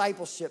a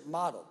discipleship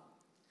model.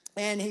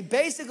 And he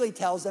basically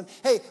tells them,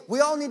 hey, we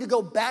all need to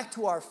go back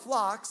to our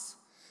flocks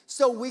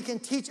so we can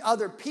teach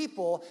other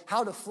people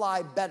how to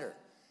fly better.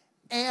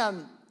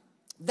 And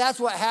that's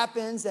what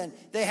happens, and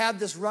they have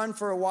this run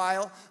for a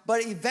while.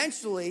 But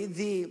eventually,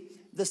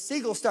 the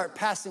seagulls start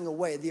passing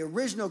away. The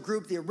original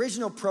group, the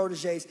original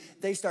proteges,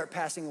 they start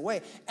passing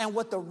away. And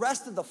what the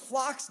rest of the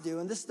flocks do,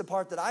 and this is the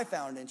part that I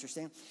found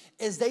interesting,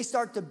 is they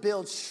start to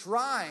build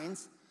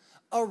shrines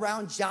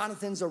around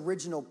Jonathan's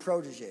original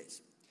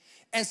proteges.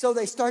 And so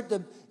they start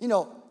to,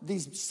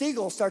 these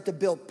seagulls start to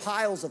build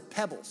piles of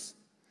pebbles.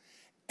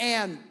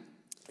 And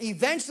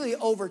eventually,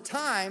 over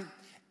time,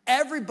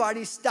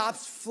 everybody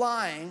stops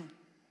flying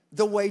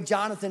the way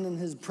Jonathan and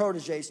his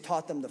proteges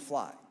taught them to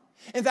fly.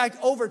 In fact,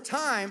 over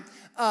time,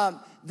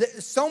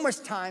 so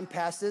much time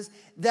passes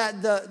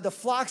that the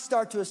flocks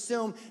start to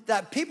assume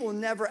that people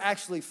never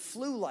actually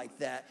flew like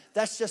that.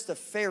 That's just a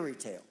fairy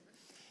tale.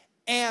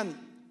 And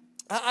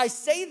I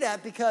say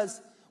that because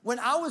when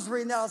I was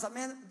reading that, I was like,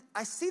 man,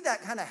 I see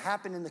that kind of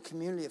happen in the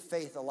community of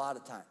faith a lot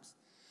of times.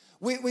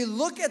 We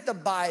look at the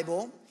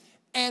Bible,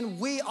 and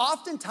we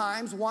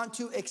oftentimes want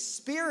to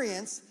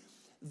experience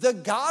the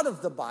God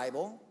of the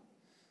Bible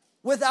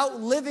without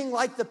living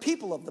like the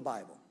people of the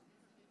Bible.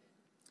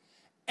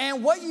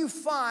 And what you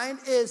find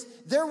is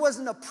there was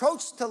an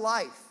approach to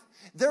life.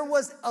 There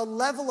was a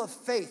level of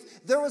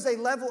faith. There was a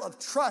level of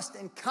trust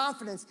and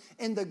confidence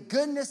in the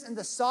goodness and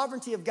the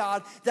sovereignty of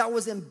God that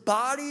was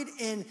embodied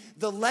in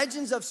the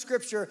legends of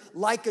Scripture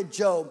like a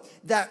Job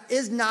that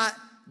is not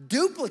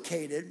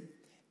duplicated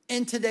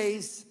in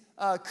today's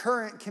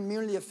current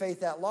community of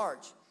faith at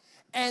large.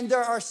 And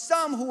there are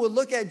some who will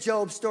look at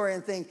Job's story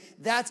and think,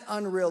 that's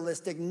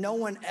unrealistic. No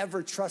one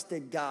ever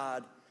trusted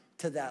God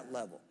to that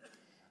level.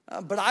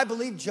 But I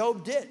believe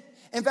Job did.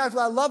 In fact,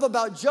 what I love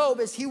about Job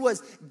is he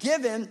was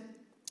given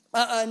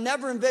a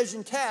never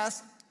envisioned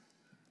task,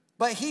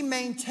 but he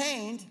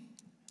maintained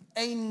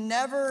a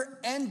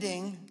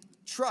never-ending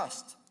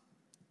trust.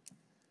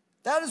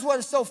 That is what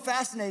is so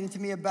fascinating to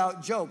me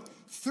about Job.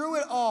 Through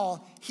it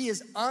all, he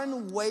is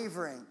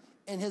unwavering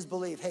in his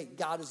belief. Hey,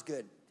 God is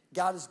good.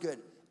 God is good.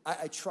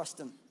 I trust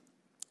him.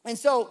 And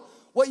so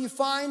what you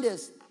find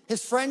is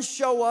his friends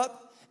show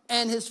up,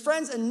 and his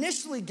friends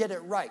initially get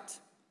it right.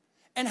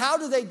 And how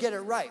do they get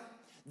it right?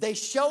 They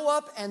show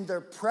up and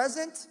they're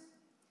present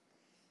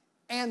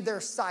and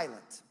they're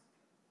silent.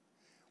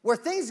 Where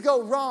things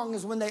go wrong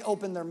is when they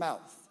open their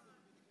mouth.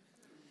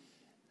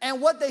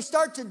 And what they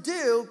start to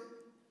do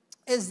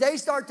is they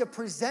start to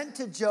present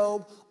to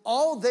Job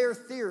all their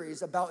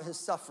theories about his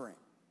suffering.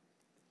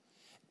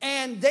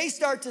 And they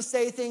start to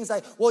say things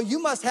like, well, you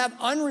must have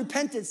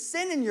unrepented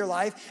sin in your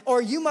life,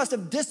 or you must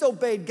have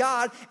disobeyed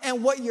God,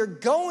 and what you're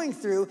going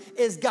through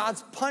is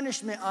God's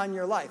punishment on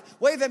your life.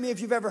 Wave at me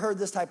if you've ever heard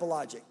this type of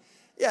logic.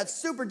 Yeah, it's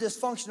super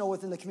dysfunctional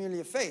within the community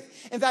of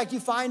faith. In fact, you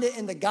find it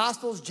in the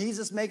Gospels,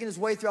 Jesus making his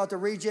way throughout the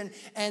region,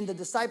 and the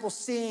disciples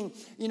seeing,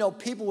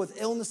 people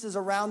with illnesses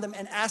around them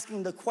and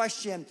asking the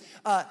question,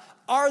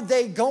 are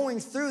they going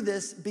through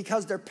this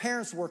because their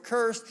parents were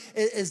cursed?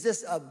 Is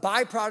this a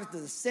byproduct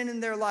of the sin in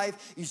their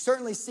life? You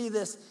certainly see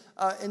this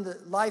in the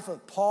life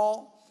of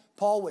Paul.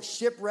 Paul was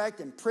shipwrecked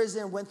in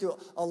prison, went through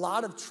a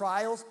lot of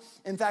trials.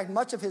 In fact,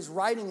 much of his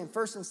writing in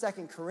 1 and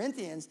 2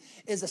 Corinthians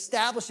is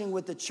establishing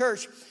with the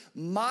church,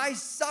 my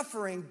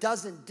suffering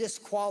doesn't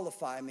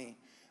disqualify me.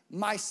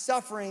 My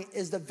suffering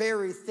is the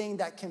very thing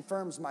that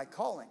confirms my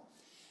calling.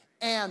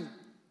 And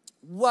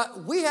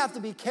what we have to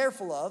be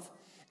careful of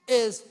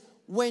is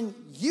when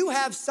you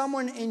have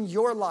someone in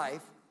your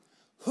life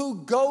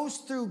who goes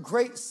through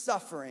great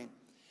suffering,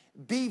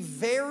 be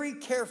very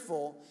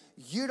careful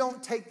you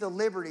don't take the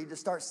liberty to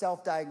start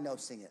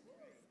self-diagnosing it.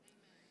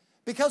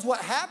 Because what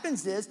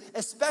happens is,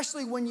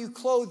 especially when you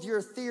clothe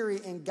your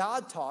theory in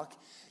God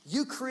talk,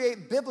 you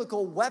create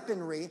biblical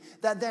weaponry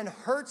that then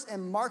hurts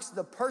and marks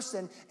the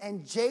person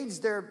and jades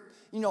their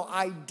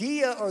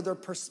idea or their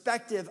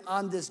perspective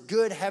on this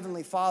good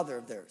heavenly Father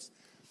of theirs.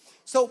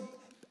 So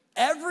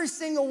every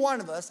single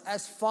one of us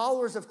as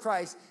followers of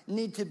Christ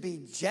need to be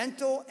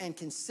gentle and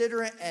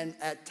considerate and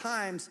at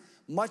times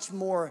much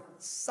more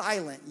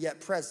silent yet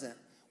present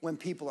when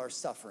people are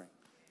suffering.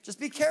 Just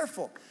be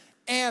careful.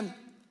 And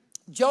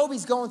Job,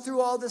 he's going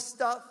through all this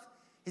stuff.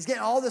 He's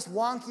getting all this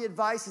wonky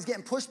advice. He's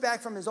getting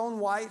pushback from his own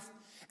wife.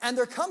 And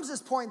there comes this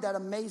point that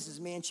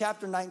amazes me in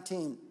chapter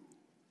 19.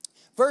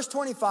 Verse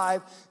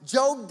 25,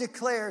 Job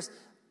declares,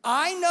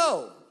 I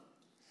know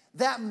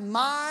that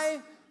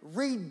my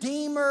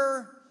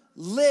Redeemer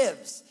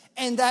lives,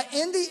 and that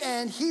in the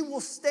end he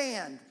will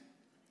stand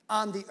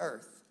on the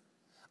earth.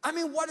 I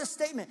mean, what a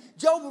statement.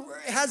 Job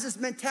has this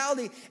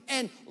mentality,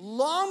 and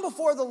long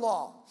before the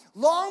law,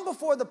 long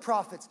before the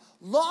prophets,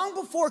 long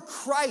before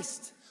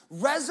Christ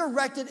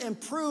resurrected and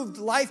proved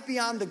life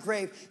beyond the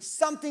grave,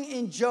 something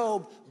in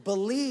Job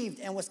believed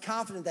and was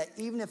confident that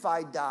even if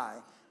I die,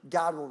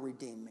 God will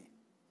redeem me.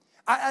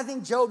 I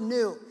think Job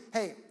knew,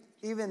 hey,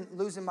 even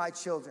losing my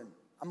children,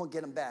 I'm going to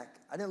get them back.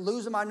 I didn't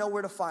lose them. I know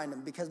where to find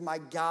them because my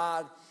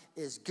God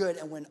is good.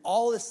 And when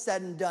all is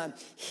said and done,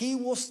 he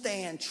will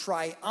stand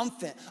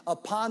triumphant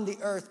upon the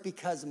earth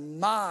because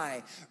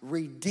my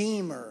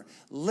Redeemer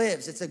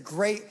lives. It's a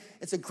great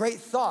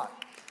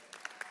thought.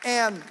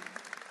 And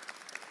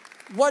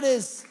what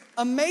is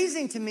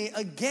amazing to me,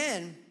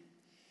 again,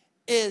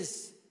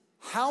 is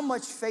how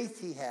much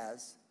faith he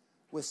has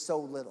with so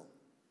little.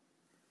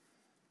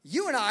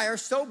 You and I are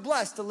so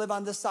blessed to live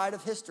on this side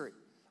of history.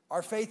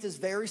 Our faith is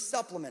very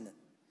supplemented.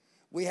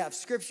 We have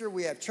scripture,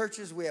 we have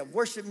churches, we have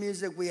worship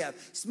music, we have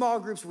small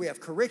groups, we have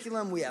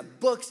curriculum, we have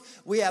books,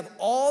 we have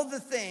all the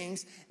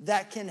things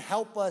that can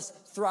help us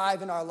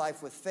thrive in our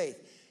life with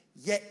faith.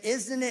 Yet,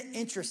 isn't it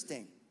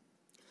interesting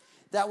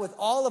that with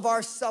all of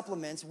our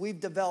supplements, we've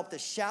developed a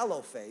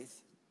shallow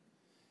faith,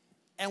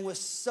 and with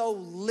so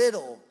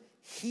little,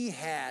 he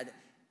had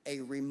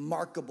a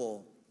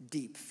remarkable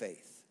deep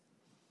faith.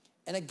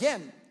 And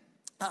again,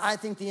 I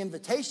think the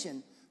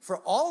invitation for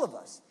all of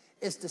us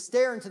is to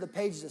stare into the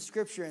pages of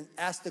Scripture and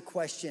ask the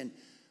question,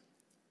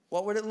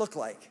 what would it look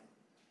like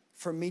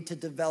for me to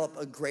develop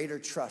a greater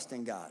trust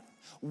in God?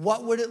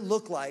 What would it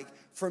look like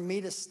for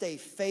me to stay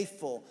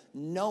faithful,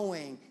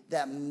 knowing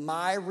that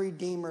my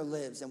Redeemer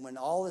lives, and when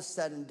all is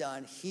said and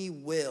done, he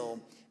will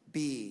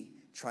be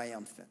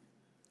triumphant?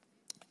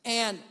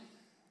 And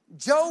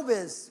Job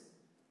is,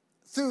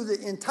 through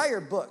the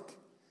entire book,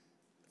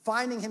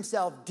 finding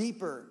himself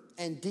deeper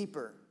and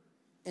deeper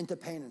into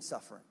pain and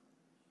suffering.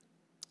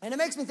 And it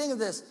makes me think of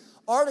this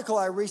article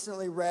I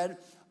recently read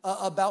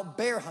about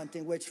bear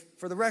hunting, which,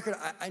 for the record,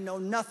 I know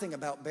nothing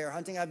about bear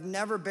hunting. I've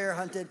never bear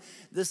hunted.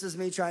 This is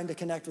me trying to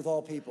connect with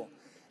all people.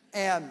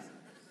 And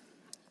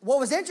what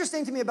was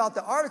interesting to me about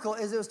the article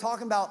is it was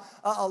talking about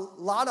a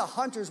lot of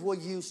hunters will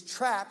use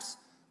traps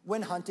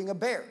when hunting a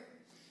bear.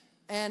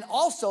 And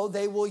also,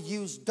 they will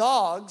use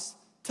dogs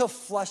to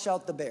flush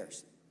out the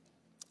bears.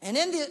 And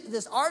in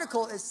this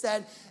article, it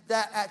said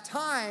that at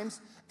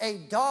times, a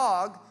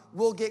dog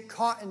will get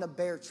caught in a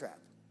bear trap.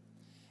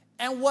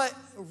 And what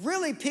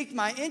really piqued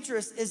my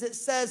interest is it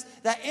says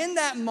that in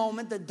that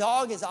moment, the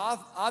dog is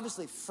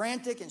obviously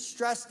frantic and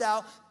stressed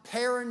out,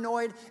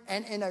 paranoid,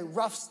 and in a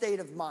rough state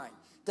of mind.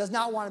 Does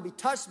not want to be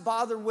touched,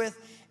 bothered with.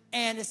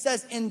 And it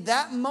says in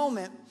that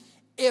moment,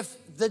 if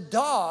the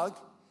dog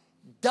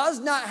does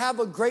not have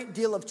a great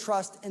deal of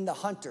trust in the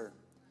hunter,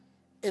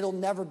 it'll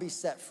never be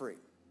set free.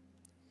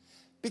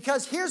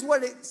 Because here's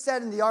what it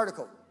said in the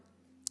article.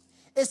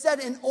 It said,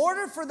 in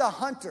order for the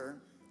hunter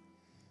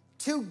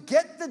to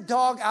get the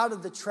dog out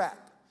of the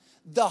trap,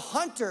 the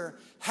hunter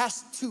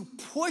has to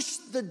push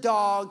the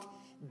dog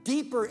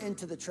deeper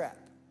into the trap.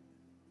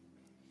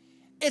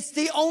 It's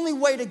the only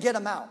way to get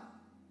him out,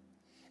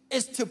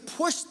 is to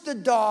push the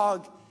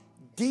dog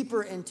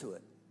deeper into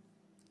it.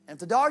 And if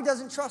the dog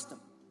doesn't trust him,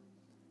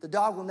 the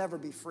dog will never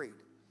be freed.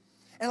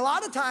 And a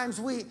lot of times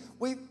we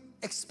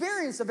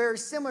experience a very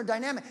similar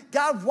dynamic.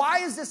 God, why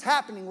is this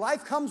happening?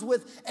 Life comes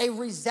with a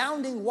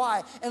resounding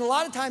why. And a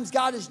lot of times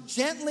God is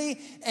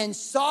gently and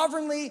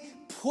sovereignly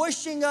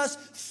pushing us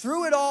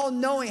through it all,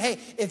 knowing, hey,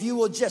 if you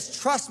will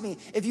just trust me,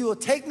 if you will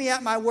take me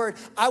at my word,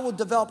 I will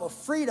develop a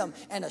freedom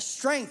and a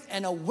strength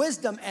and a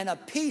wisdom and a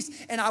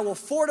peace, and I will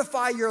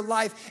fortify your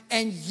life,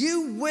 and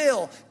you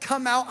will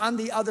come out on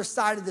the other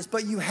side of this.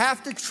 But you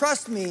have to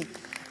trust me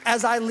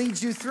as I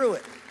lead you through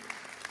it.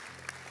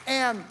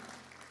 And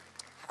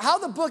how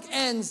the book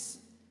ends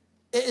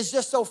is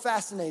just so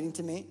fascinating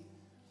to me.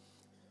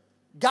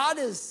 God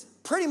is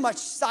pretty much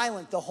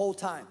silent the whole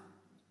time.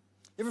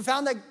 You ever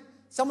found that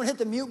someone hit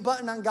the mute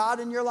button on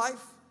God in your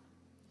life?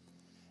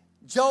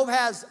 Job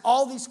has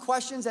all these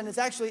questions, and it's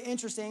actually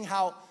interesting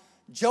how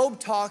Job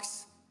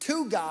talks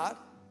to God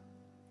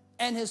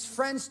and his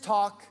friends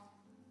talk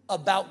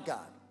about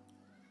God.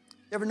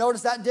 You ever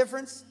notice that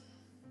difference?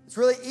 It's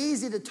really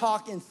easy to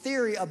talk in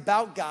theory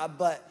about God,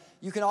 but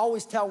you can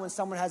always tell when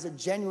someone has a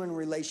genuine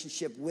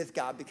relationship with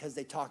God because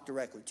they talk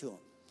directly to him.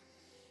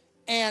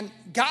 And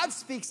God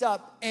speaks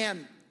up,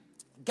 and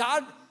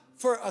God,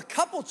 for a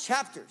couple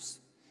chapters,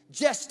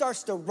 just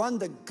starts to run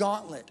the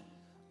gauntlet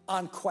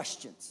on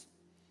questions.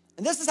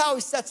 And this is how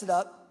he sets it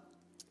up.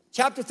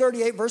 Chapter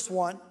 38, verse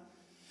 1.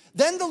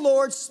 Then the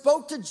Lord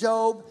spoke to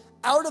Job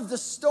out of the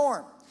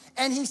storm,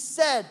 and he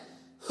said,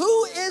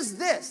 who is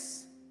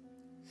this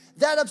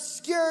that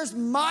obscures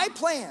my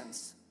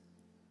plans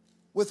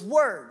with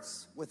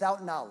words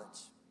without knowledge?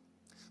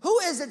 Who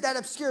is it that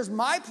obscures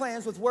my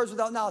plans with words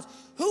without knowledge?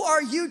 Who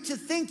are you to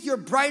think you're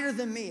brighter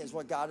than me, is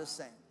what God is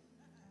saying.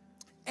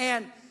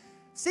 And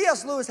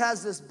C.S. Lewis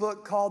has this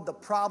book called The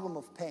Problem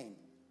of Pain.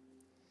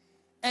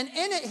 And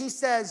in it he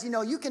says,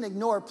 you can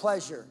ignore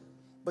pleasure,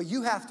 but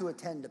you have to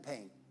attend to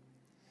pain.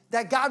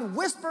 That God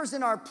whispers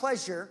in our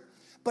pleasure,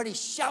 but he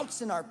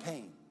shouts in our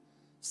pain.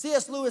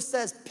 C.S. Lewis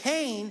says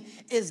pain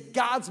is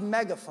God's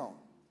megaphone.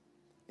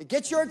 It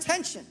gets your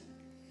attention.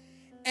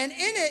 And in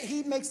it,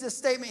 he makes this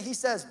statement. He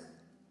says,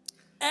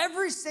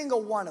 every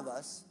single one of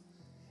us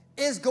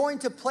is going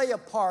to play a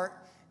part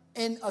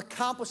in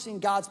accomplishing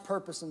God's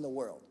purpose in the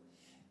world.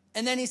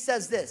 And then he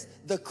says this,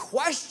 the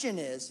question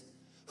is,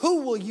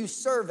 who will you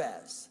serve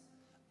as?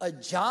 A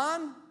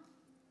John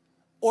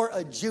or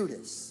a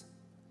Judas?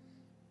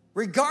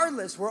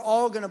 Regardless, we're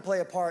all going to play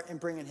a part in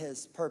bringing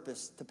his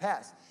purpose to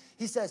pass.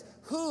 He says,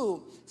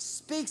 who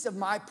speaks of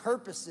my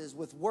purposes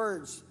with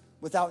words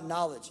without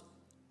knowledge?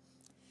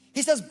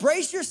 He says,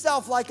 brace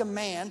yourself like a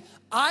man.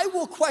 I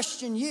will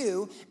question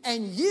you,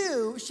 and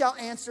you shall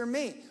answer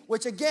me.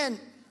 Which again,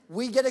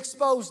 we get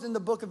exposed in the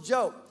book of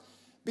Job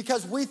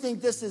because we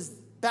think this is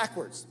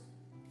backwards.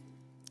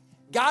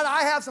 God,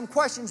 I have some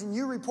questions, and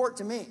you report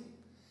to me.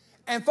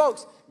 And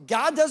folks,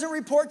 God doesn't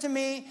report to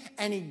me,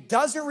 and he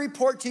doesn't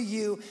report to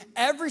you.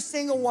 Every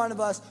single one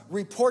of us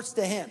reports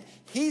to him.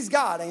 He's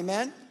God,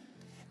 amen?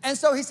 And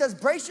so he says,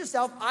 brace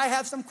yourself, I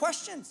have some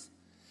questions.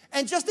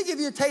 And just to give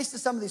you a taste of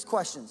some of these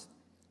questions,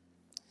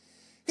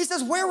 he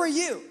says, where were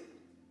you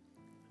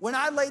when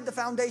I laid the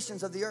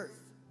foundations of the earth?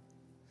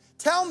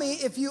 Tell me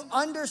if you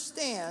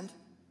understand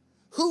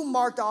who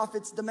marked off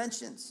its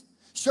dimensions.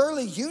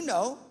 Surely you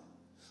know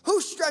who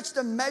stretched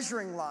a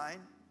measuring line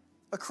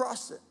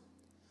across it,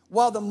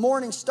 while the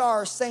morning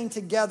stars sang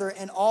together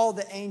and all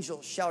the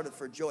angels shouted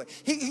for joy.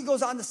 He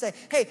goes on to say,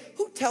 hey,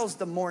 who tells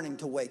the morning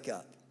to wake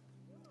up?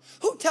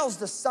 Who tells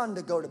the sun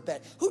to go to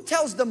bed? Who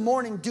tells the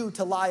morning dew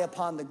to lie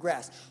upon the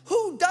grass?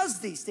 Who does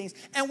these things?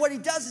 And what he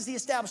does is he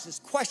establishes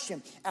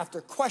question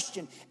after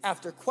question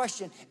after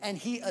question, and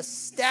he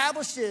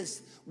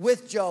establishes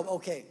with Job,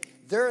 okay,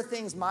 there are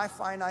things my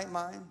finite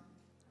mind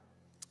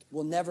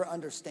will never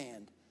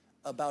understand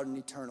about an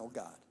eternal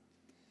God.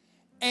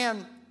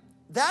 And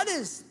that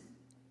is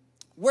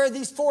where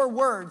these 4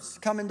 words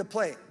come into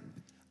play.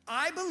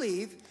 I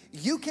believe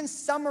you can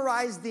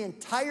summarize the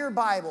entire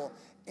Bible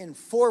in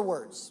 4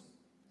 words.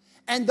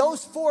 And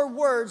those 4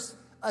 words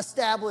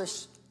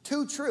establish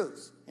 2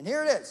 truths. And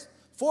here it is.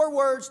 4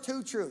 words,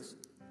 2 truths.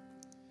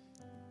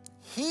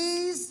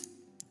 He's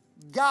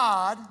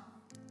God,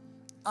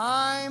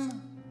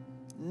 I'm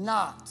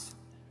not.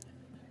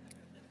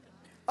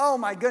 Oh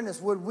my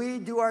goodness, would we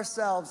do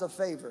ourselves a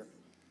favor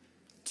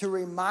to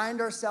remind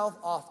ourselves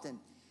often,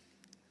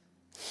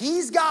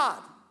 he's God,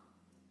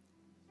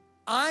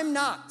 I'm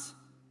not.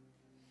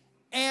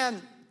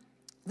 And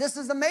this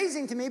is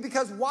amazing to me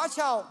because watch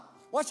how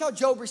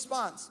Job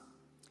responds.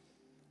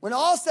 When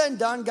all's said and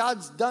done,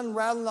 God's done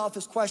rattling off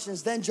his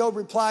questions. Then Job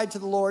replied to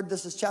the Lord.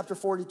 This is chapter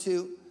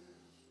 42.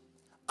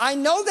 I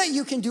know that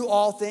you can do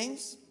all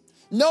things.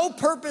 No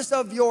purpose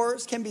of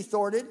yours can be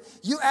thwarted.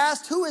 You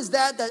asked, who is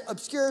that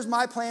obscures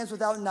my plans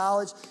without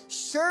knowledge?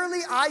 Surely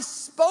I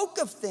spoke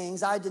of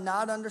things I did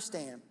not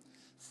understand.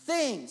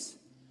 Things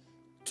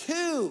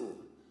too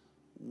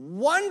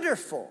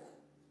wonderful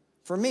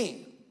for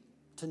me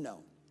to know.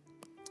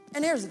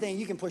 And here's the thing,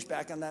 you can push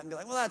back on that and be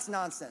like, well, that's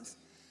nonsense.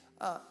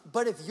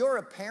 But if you're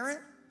a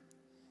parent,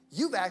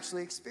 you've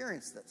actually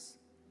experienced this.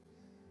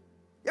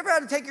 You ever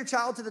had to take your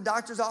child to the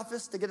doctor's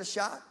office to get a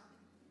shot?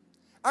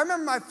 I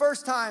remember my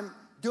first time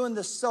doing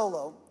this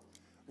solo.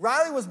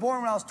 Riley was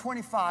born when I was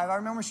 25. I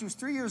remember she was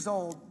 3 years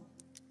old.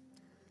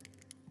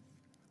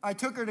 I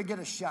took her to get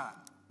a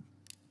shot.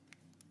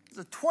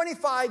 There's a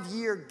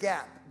 25-year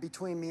gap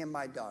between me and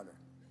my daughter.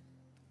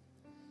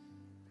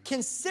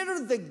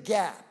 Consider the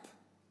gap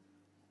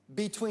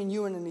between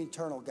you and an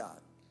eternal God.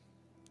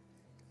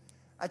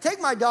 I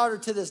take my daughter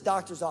to this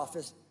doctor's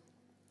office.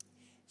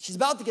 She's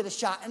about to get a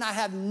shot, and I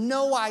have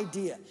no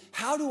idea.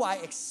 How do I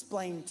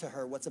explain to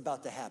her what's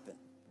about to happen?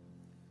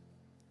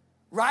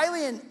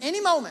 Riley, in any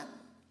moment,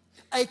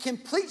 a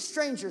complete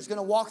stranger is going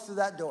to walk through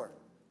that door.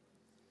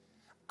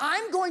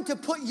 I'm going to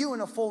put you in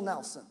a full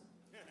Nelson.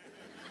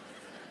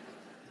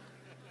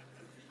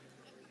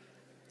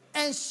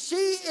 And she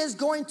is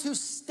going to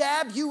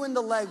stab you in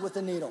the leg with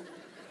a needle.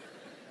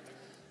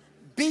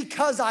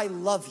 Because I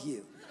love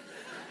you.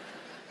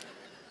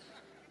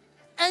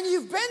 And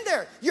you've been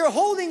there. You're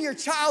holding your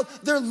child.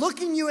 They're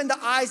looking you in the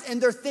eyes and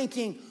they're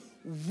thinking,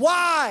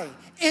 why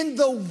in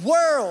the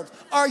world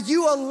are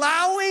you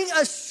allowing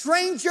a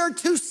stranger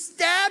to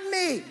stab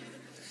me?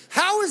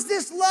 How is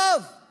this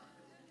love?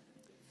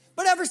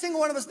 But every single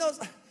one of us knows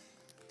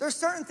there's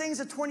certain things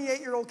a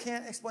 28-year-old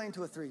can't explain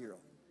to a 3-year-old.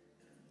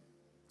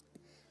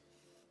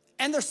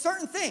 And there's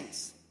certain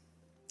things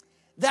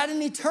that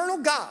an eternal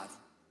God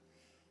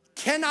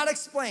cannot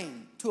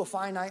explain to a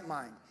finite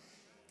mind.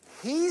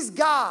 He's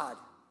God.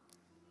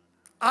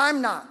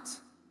 I'm not.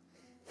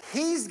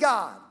 He's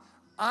God.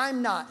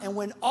 I'm not. And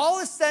when all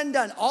is said and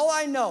done, all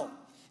I know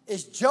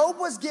is Job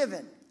was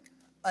given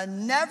a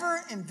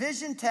never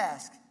envisioned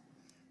task,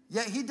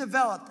 yet he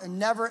developed a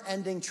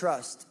never-ending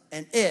trust,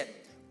 and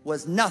it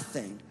was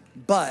nothing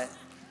but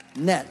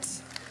net.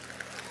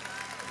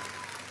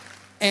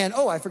 And,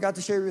 oh, I forgot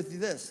to share with you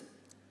this.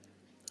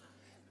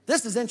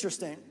 This is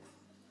interesting.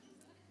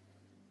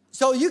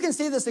 So you can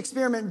see this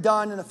experiment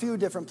done in a few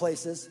different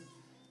places.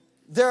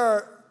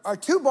 There are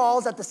 2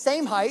 balls at the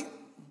same height,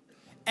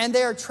 and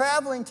they are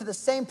traveling to the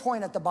same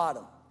point at the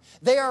bottom.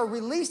 They are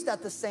released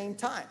at the same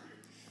time.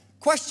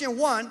 Question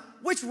 1,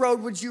 which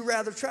road would you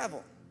rather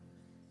travel?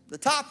 The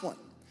top one.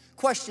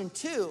 Question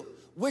 2,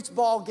 which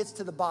ball gets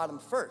to the bottom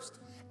first?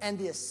 And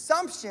the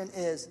assumption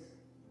is,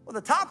 well,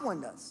 the top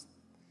one does.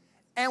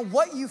 And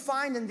what you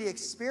find in the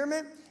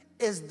experiment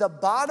is the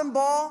bottom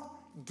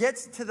ball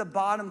gets to the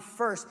bottom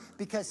first,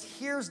 because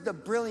here's the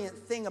brilliant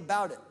thing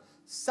about it.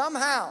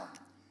 Somehow,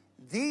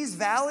 these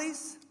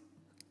valleys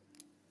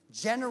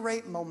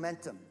generate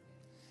momentum.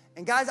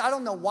 And guys, I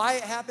don't know why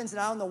it happens,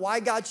 and I don't know why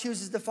God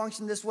chooses to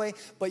function this way,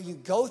 but you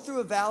go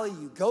through a valley,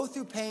 you go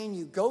through pain,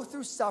 you go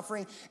through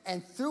suffering,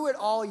 and through it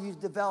all, you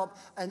develop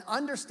an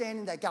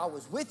understanding that God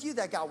was with you,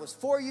 that God was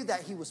for you,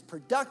 that he was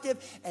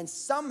productive, and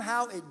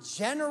somehow it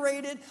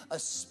generated a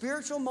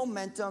spiritual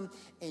momentum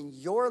in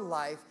your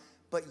life,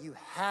 but you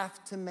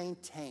have to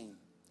maintain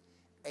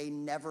a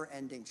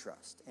never-ending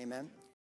trust. Amen?